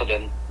 they also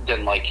didn't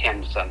like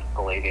him since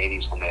the late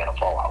 '80s when they had a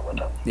fallout with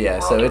him. Yeah.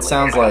 So it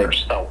sounds like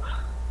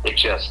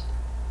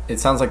it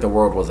sounds like the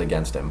world was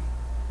against him,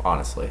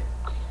 honestly.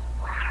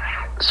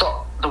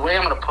 So the way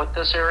I'm going to put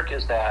this, Eric,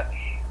 is that,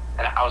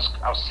 and I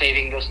was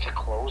saving this to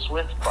close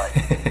with, but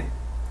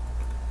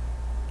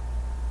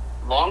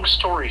long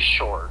story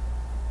short,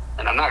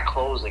 and I'm not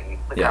closing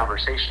the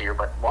conversation here,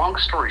 but long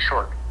story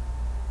short,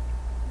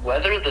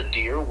 whether the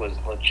deer was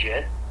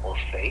legit or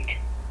fake,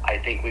 I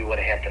think we would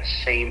have had the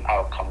same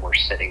outcome we're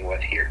sitting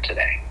with here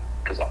today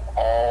because of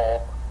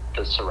all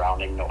the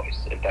surrounding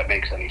noise, if that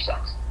makes any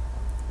sense.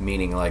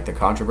 Meaning like the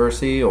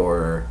controversy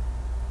or?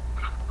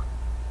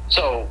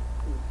 So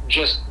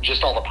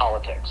just all the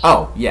politics.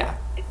 Oh, yeah.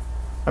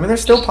 I mean,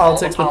 there's still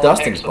politics with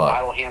Dustin's buck.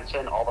 Milo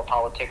Hansen, all the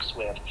politics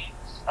with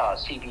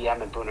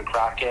CBM and Boone and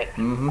Crockett.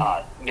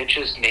 Mitch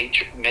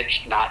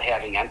not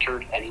having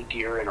entered any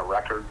deer in a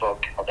record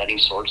book of any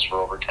sorts for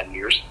over 10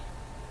 years.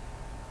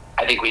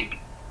 I think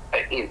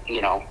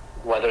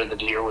whether the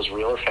deer was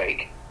real or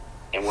fake,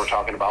 and we're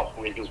talking about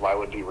reasons why it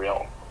would be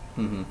real,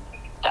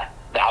 the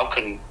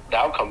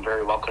outcome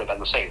very well could have been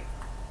the same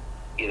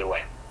either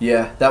way.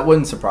 Yeah, that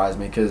wouldn't surprise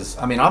me because,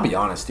 I mean, I'll be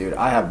honest, dude.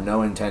 I have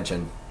no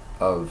intention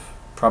of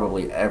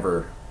probably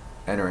ever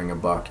entering a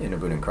buck in a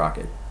Boone and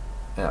Crockett.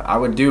 I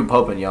would do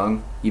Pope and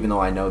Young, even though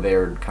I know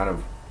they're kind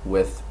of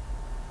with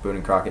Boone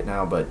and Crockett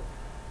now. But,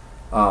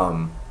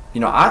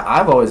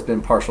 I've always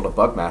been partial to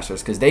Buckmasters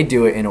because they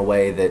do it in a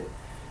way that,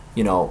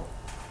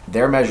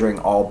 they're measuring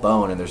all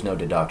bone and there's no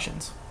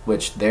deductions,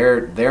 which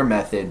their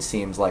method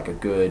seems like a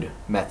good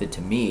method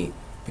to me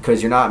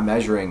because you're not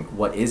measuring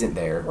what isn't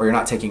there or you're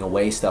not taking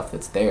away stuff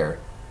that's there.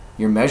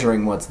 You're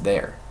measuring what's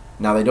there.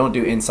 Now, they don't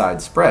do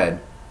inside spread,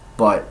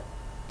 but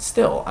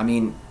still, I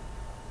mean,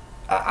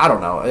 I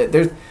don't know.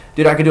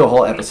 Dude, I could do a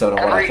whole episode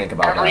on what I think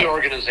about every that.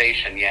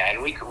 organization,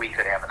 and we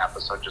could have an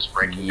episode just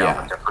breaking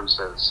down the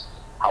differences,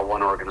 how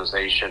one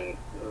organization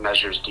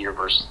measures deer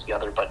versus the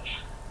other. But,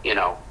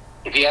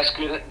 if you ask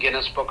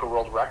Guinness Book of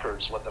World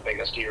Records what the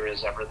biggest deer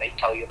is ever, they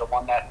tell you the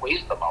one that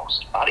weighs the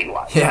most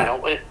body-wise. Yeah.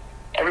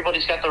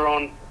 Everybody's got their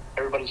own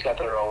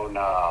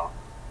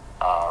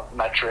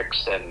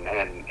metrics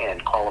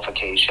and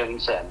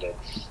qualifications, and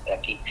it's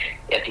at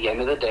the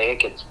end of the day, it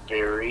gets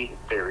very,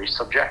 very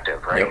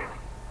subjective, right? Yep.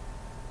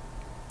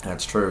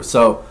 That's true.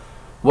 So,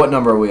 what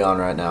number are we on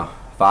right now?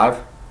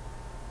 5?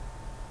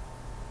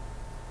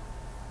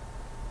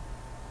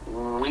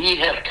 We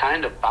have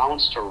kind of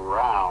bounced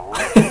around.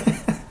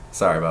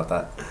 Sorry about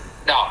that.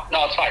 No,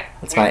 it's fine.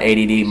 That's my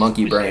ADD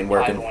monkey brain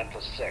working. 5 went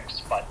to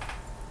 6, but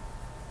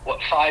what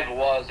 5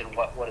 was and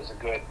what is a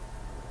good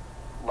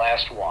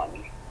last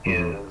one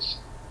is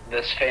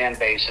this fan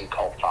base and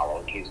cult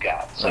following he's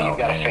got. So you've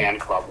got a fan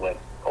club with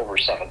over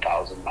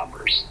 7,000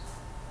 members.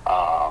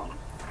 A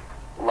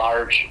lot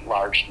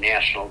large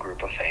national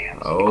group of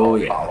fans. Oh,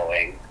 yeah.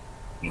 Following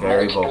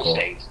Very multiple vocal.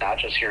 states, not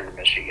just here in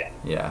Michigan.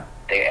 Yeah.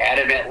 They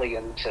adamantly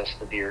insist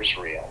the deer is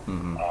real.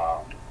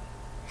 Mm-hmm.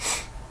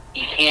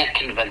 You can't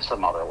convince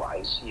them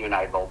otherwise. You and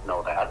I both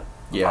know that.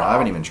 Yeah, I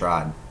haven't even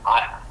tried.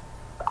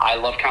 I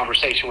love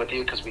conversation with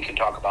you because we can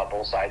talk about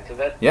both sides of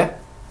it. Yeah.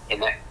 In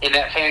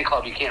that fan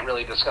club, you can't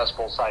really discuss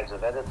both sides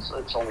of it.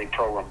 It's only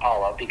pro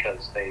Rompola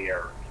because they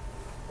are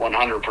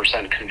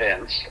 100%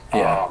 convinced.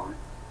 Yeah.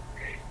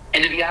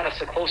 And to be honest,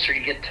 the closer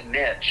you get to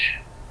Mitch,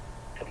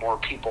 the more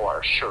people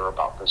are sure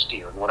about this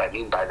deer. And what I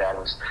mean by that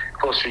is, the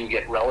closer you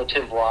get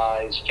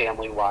relative-wise,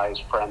 family-wise,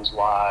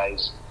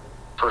 friends-wise,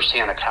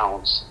 first-hand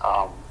accounts,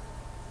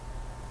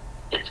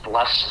 it's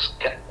less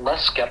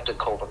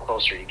skeptical the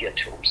closer you get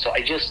to them. So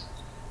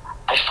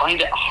I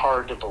find it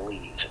hard to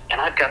believe.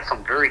 And I've got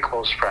some very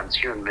close friends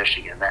here in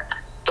Michigan that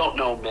don't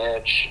know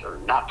Mitch or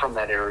not from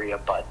that area,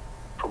 but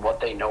from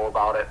what they know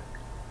about it,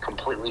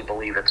 completely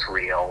believe it's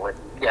real. And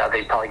yeah,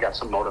 they probably got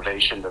some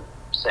motivation to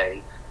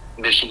say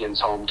Michigan's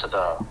home to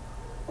the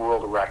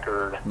world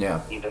record.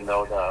 Yeah. Even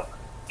though the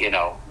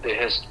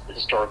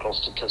historical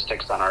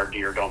statistics on our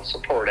deer don't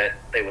support it,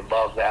 they would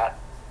love that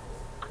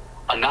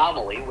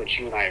anomaly, which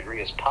you and I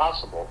agree is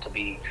possible to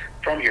be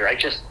from here. I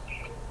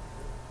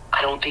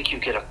don't think you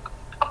get a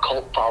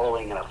cult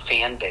following and a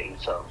fan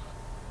base of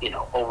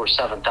over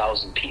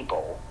 7,000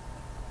 people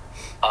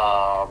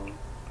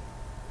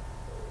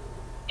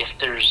if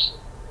there's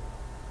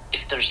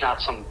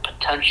not some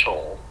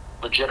potential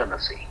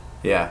legitimacy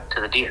Yeah.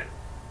 to the deer.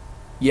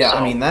 Yeah, So-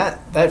 I mean,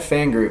 that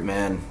fan group,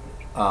 man,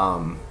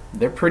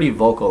 they're pretty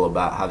vocal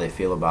about how they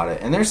feel about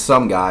it. And there's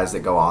some guys that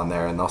go on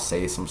there and they'll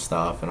say some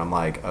stuff, and I'm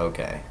like,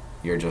 okay,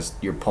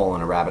 you're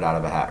pulling a rabbit out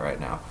of a hat right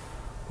now.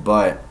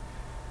 But,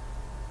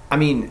 I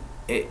mean,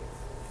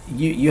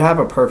 you have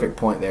a perfect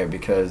point there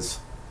because,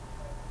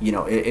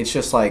 it's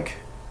just like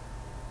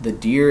the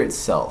deer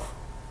itself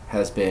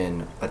has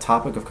been a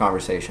topic of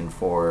conversation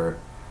for,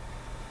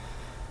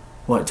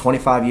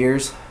 25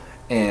 years?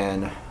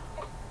 And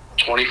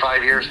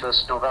 25 years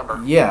this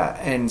November. yeah,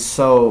 and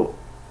so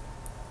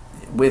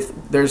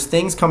there's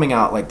things coming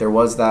out, like there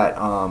was that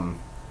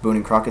Boone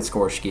and Crockett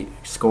score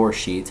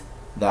sheet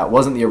that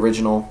wasn't the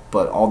original,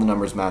 but all the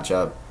numbers match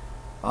up.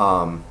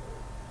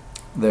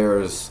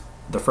 There's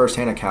the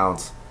first-hand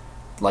accounts,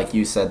 like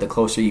you said, the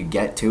closer you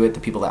get to it, the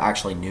people that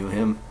actually knew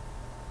him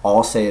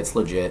all say it's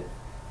legit.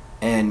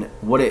 And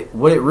what it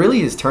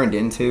really is turned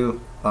into,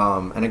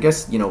 and I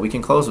guess we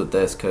can close with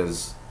this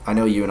because I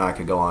know you and I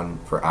could go on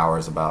for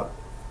hours about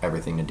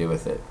everything to do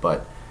with it,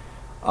 but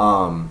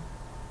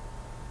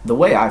the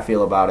way I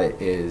feel about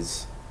it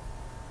is,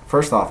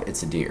 first off,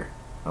 it's a deer,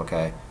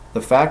 okay?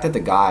 The fact that the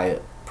guy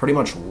pretty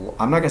much,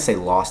 I'm not going to say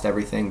lost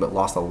everything, but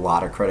lost a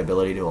lot of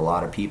credibility to a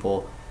lot of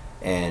people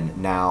and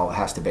now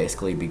has to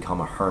basically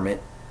become a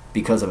hermit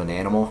because of an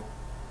animal,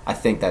 I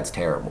think that's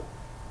terrible.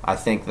 I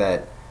think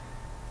that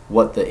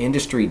what the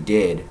industry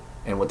did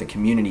and what the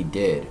community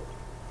did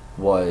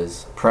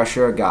was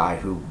pressure a guy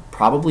who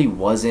probably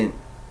wasn't,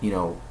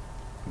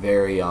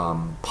 very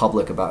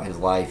public about his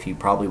life. He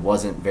probably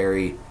wasn't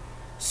very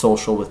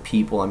social with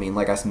people. I mean,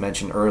 like I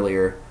mentioned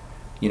earlier,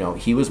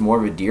 he was more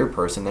of a deer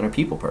person than a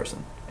people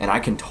person. And I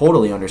can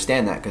totally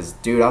understand that because,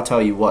 dude, I'll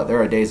tell you what,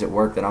 there are days at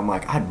work that I'm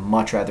like, I'd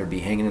much rather be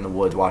hanging in the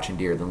woods watching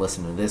deer than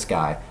listening to this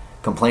guy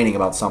complaining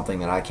about something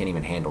that I can't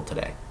even handle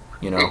today,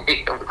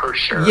 For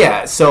sure.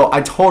 Yeah, so I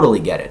totally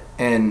get it.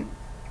 And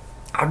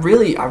I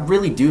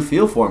really do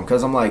feel for him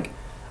because I'm like,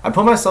 I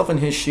put myself in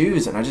his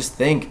shoes and I just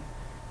think,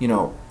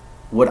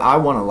 would I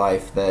want a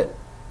life that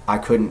I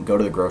couldn't go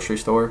to the grocery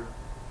store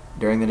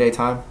during the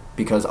daytime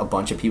because a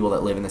bunch of people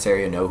that live in this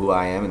area know who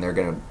I am and they're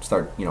going to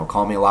start,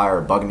 calling me a liar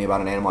or bugging me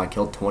about an animal I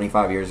killed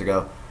 25 years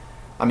ago?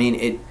 I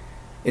mean,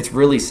 it's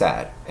really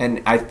sad.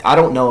 And I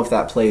don't know if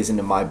that plays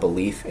into my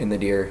belief in the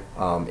deer.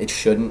 It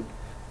shouldn't.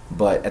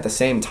 But at the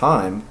same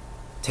time,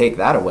 take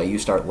that away, you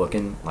start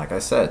looking, like I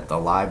said, the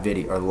live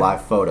video or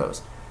live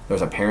photos.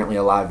 There's apparently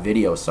a live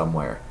video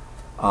somewhere.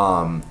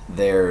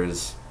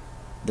 There's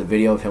the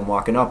video of him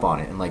walking up on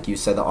it, and like you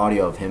said, the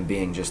audio of him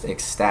being just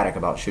ecstatic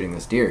about shooting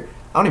this deer.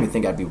 I don't even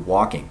think I'd be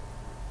walking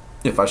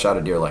if I shot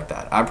a deer like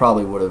that. I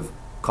probably would have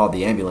called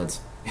the ambulance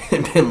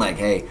and been like,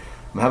 hey,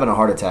 I'm having a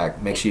heart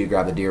attack. Make sure you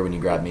grab the deer when you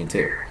grab me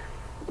too.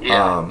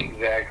 Yeah,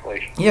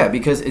 exactly. Yeah,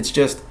 because it's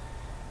just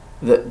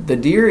the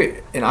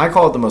deer, and I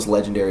call it the most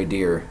legendary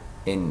deer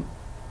in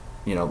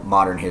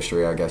modern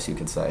history, I guess you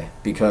could say,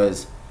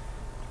 because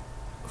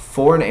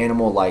for an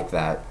animal like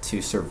that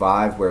to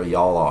survive where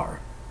y'all are,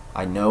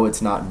 I know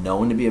it's not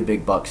known to be a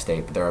big buck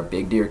state, but there are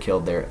big deer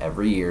killed there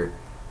every year.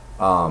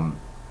 And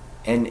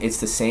it's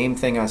the same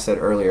thing I said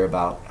earlier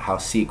about how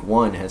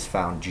Ch.2 has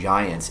found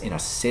giants in a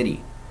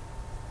city.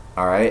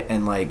 All right?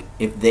 And, like,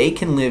 if they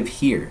can live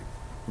here,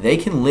 they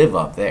can live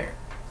up there.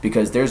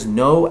 Because there's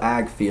no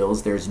ag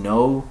fields. There's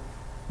no,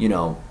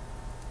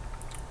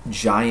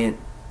 giant,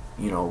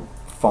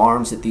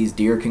 farms that these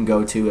deer can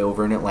go to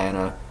over in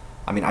Atlanta.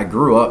 I mean, I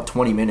grew up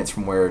 20 minutes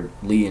from where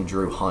Lee and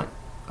Drew hunt.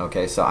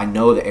 Okay, so I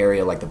know the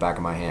area like the back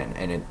of my hand,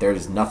 and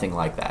there's nothing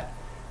like that.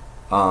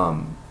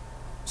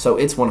 So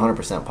it's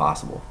 100%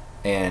 possible.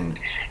 And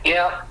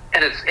yeah,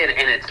 and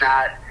it's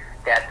not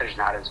that there's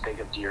not as big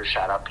of deer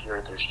shot up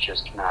here. There's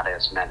just not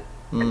as many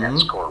in that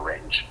score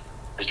range.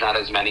 There's not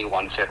as many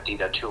 150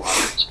 to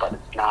 200s, but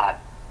it's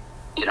not,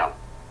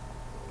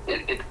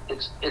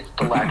 it's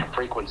the lack of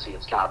frequency.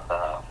 It's not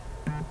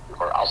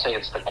or I'll say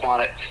it's the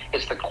quantity.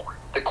 It's the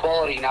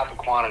quality, not the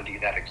quantity,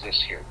 that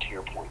exists here. To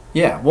your point.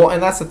 Yeah, well,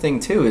 and that's the thing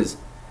too is,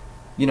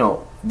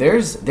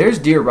 there's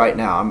deer right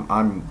now.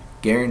 I'm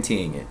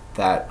guaranteeing it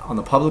that on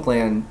the public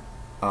land,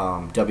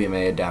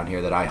 WMA down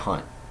here that I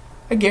hunt,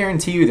 I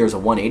guarantee you there's a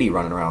 180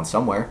 running around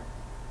somewhere.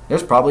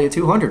 There's probably a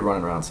 200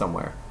 running around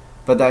somewhere.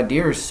 But that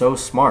deer is so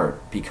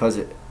smart because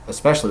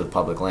especially with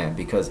public land,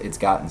 because it's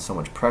gotten so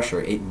much pressure,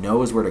 it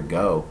knows where to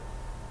go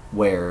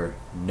where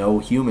no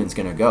human's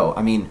going to go.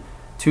 I mean,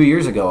 2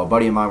 years ago, a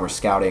buddy of mine was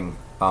scouting,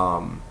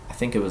 I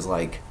think it was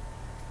like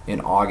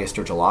in August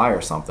or July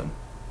or something.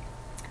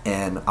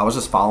 And I was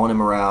just following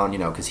him around,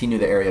 because he knew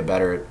the area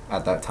better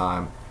at that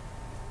time.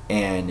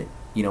 And,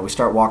 we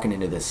start walking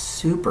into this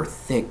super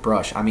thick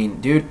brush. I mean,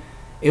 dude,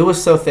 it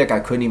was so thick I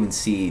couldn't even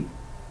see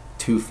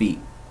 2 feet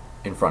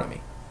in front of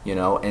me,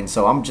 And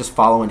so I'm just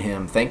following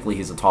him. Thankfully,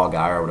 he's a tall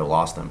guy or I would have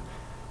lost him.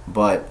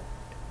 But,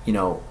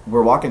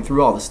 we're walking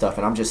through all this stuff,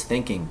 and I'm just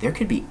thinking there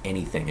could be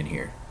anything in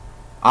here.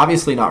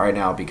 Obviously not right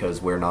now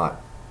because we're not,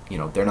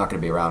 they're not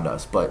going to be around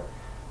us. But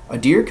a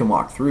deer can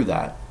walk through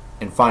that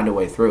and find a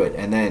way through it.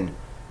 And then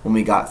when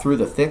we got through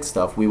the thick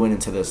stuff, we went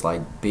into this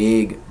like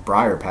big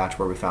briar patch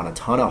where we found a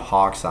ton of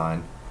hawk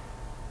sign.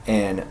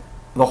 And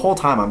the whole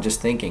time I'm just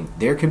thinking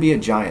there could be a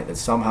giant that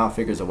somehow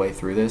figures a way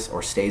through this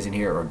or stays in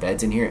here or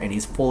beds in here and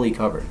he's fully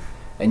covered.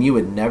 And you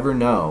would never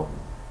know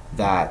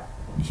that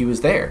he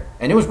was there.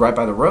 And it was right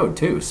by the road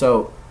too.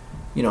 So,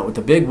 with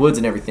the big woods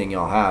and everything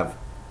y'all have,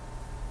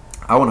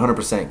 I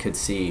 100% could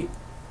see,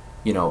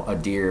 a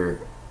deer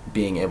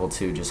being able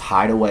to just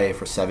hide away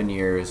for 7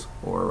 years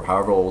or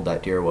however old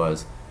that deer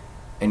was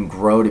and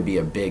grow to be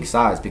a big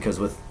size. Because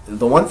with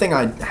the one thing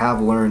I have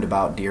learned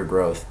about deer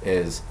growth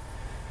is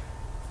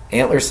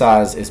antler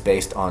size is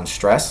based on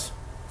stress,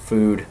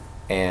 food,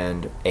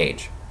 and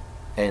age.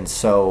 And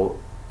so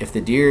if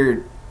the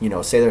deer,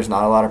 say there's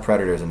not a lot of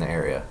predators in the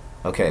area,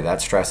 okay,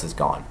 that stress is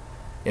gone.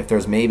 If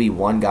there's maybe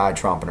one guy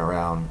tromping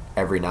around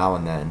every now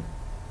and then,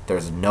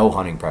 there's no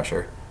hunting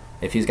pressure.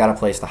 If he's got a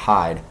place to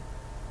hide,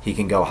 he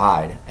can go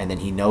hide. And then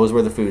he knows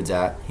where the food's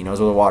at, he knows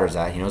where the water's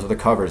at, he knows where the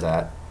cover's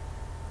at.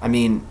 I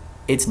mean,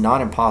 it's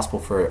not impossible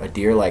for a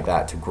deer like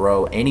that to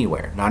grow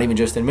anywhere, not even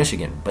just in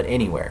Michigan, but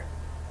anywhere.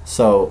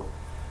 So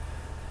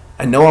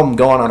I know I'm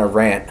going on a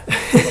rant.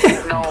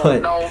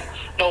 No,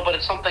 but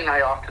it's something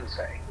I often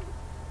say.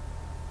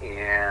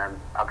 And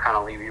I'll kind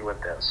of leave you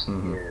with this,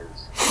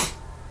 is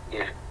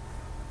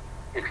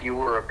if you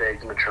were a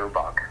big mature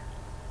buck,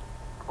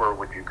 where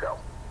would you go?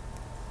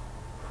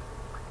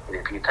 And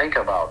if you think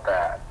about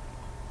that,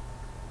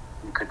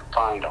 you could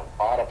find a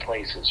lot of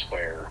places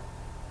where,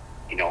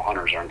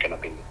 hunters aren't going to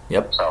be.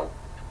 Yep. So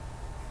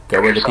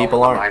go where the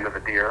people are. are. Mind of a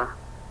deer,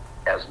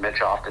 as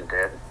Mitch often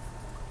did,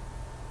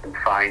 and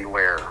find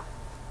where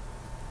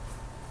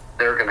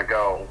they're going to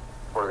go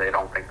where they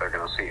don't think they're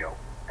going to see you.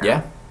 And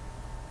yeah.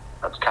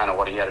 That's kind of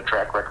what he had a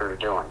track record of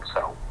doing.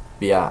 So.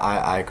 Yeah,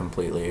 I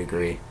completely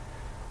agree.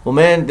 Well,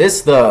 man,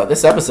 this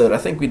episode, I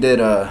think we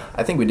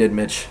did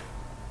Mitch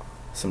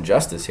some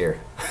justice here.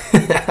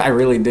 I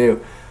really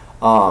do.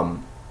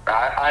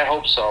 I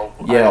hope so.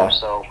 Yeah. I hope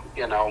so.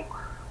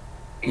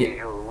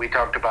 We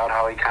talked about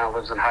how he kind of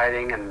lives in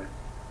hiding and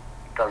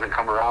doesn't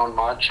come around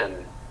much,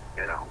 and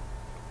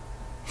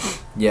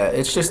Yeah,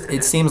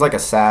 it seems like a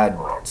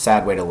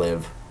sad way to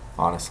live,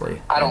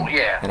 honestly.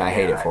 And I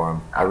hate it for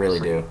him. I really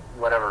do.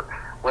 Whatever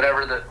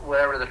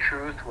the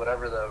truth,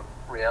 whatever the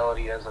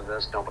reality is of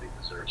this, nobody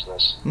deserves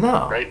this.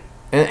 No. Right?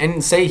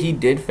 And say he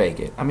did fake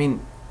it. I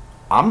mean,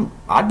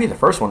 I'd be the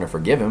first one to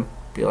forgive him.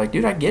 Be like,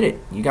 dude, I get it.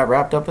 You got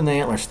wrapped up in the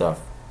antler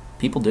stuff.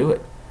 People do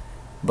it.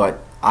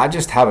 But I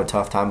just have a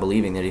tough time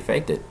believing that he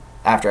faked it.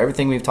 After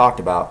everything we've talked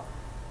about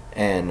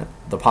and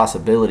the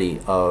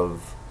possibility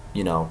of,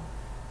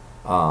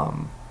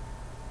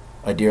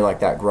 a deer like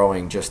that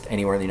growing just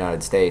anywhere in the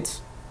United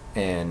States,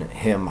 and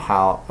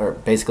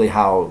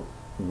how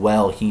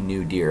well he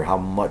knew deer, how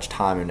much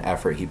time and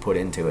effort he put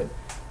into it,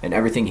 and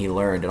everything he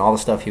learned, and all the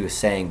stuff he was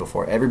saying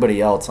before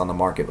everybody else on the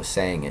market was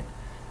saying it.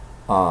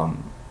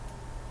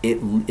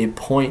 It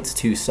points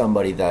to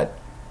somebody that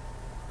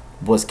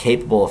was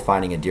capable of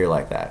finding a deer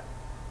like that.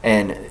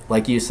 And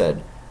like you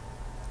said,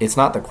 it's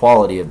not the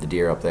quality of the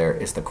deer up there,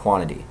 it's the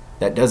quantity.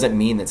 That doesn't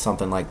mean that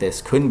something like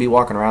this couldn't be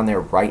walking around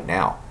there right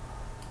now.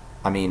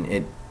 I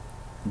mean,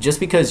 just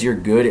because you're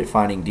good at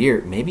finding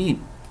deer,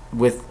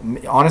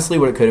 honestly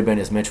what it could have been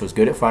is Mitch was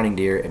good at finding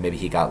deer and maybe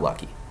he got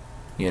lucky.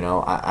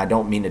 I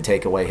don't mean to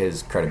take away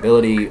his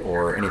credibility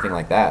or anything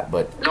like that,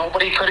 but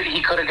he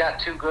could have got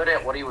too good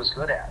at what he was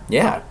good at.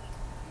 Yeah.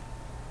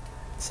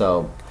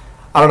 So,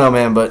 I don't know,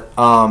 man, but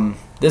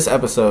this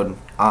episode,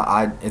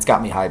 it's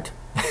got me hyped.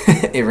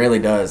 It really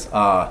does.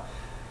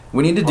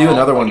 We need to do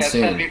another one like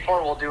soon. Like I said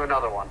before, we'll do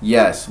another one.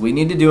 Yes, we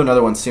need to do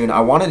another one soon. I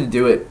wanted to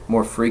do it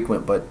more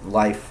frequent, but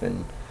life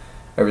and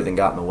everything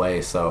got in the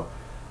way. So,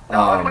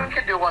 no, we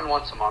could do one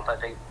once a month. I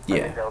think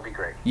that would be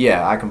great.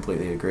 Yeah, I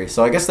completely agree.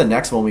 So I guess the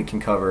next one we can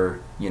cover,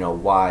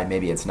 why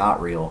maybe it's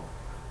not real,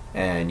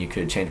 and you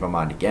could change my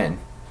mind again.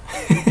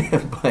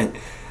 But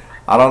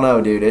I don't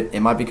know, dude. It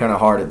might be kind of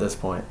hard at this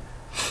point.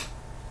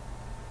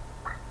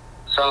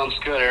 Sounds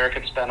good, Eric.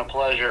 It's been a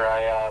pleasure.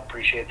 I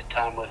appreciate the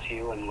time with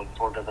you and look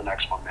forward to the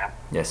next one, man.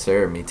 Yes,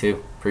 sir. Me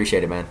too.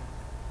 Appreciate it, man.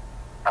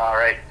 All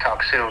right.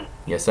 Talk soon.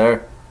 Yes,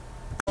 sir.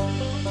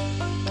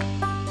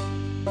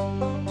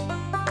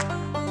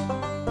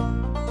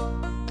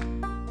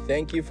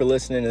 Thank you for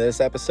listening to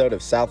this episode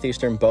of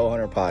Southeastern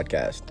Bowhunter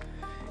Podcast.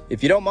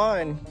 If you don't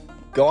mind,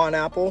 go on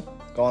Apple,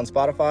 go on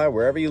Spotify,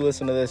 wherever you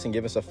listen to this, and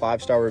give us a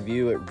 5-star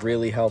review. It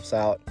really helps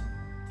out.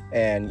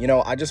 And,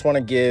 I just want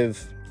to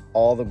give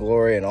all the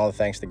glory and all the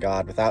thanks to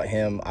God. Without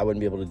him, I wouldn't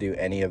be able to do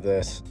any of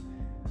this.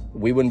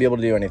 We wouldn't be able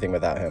to do anything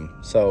without him.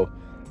 So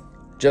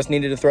just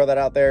needed to throw that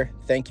out there.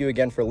 Thank you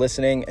again for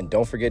listening, and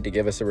don't forget to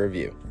give us a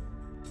review.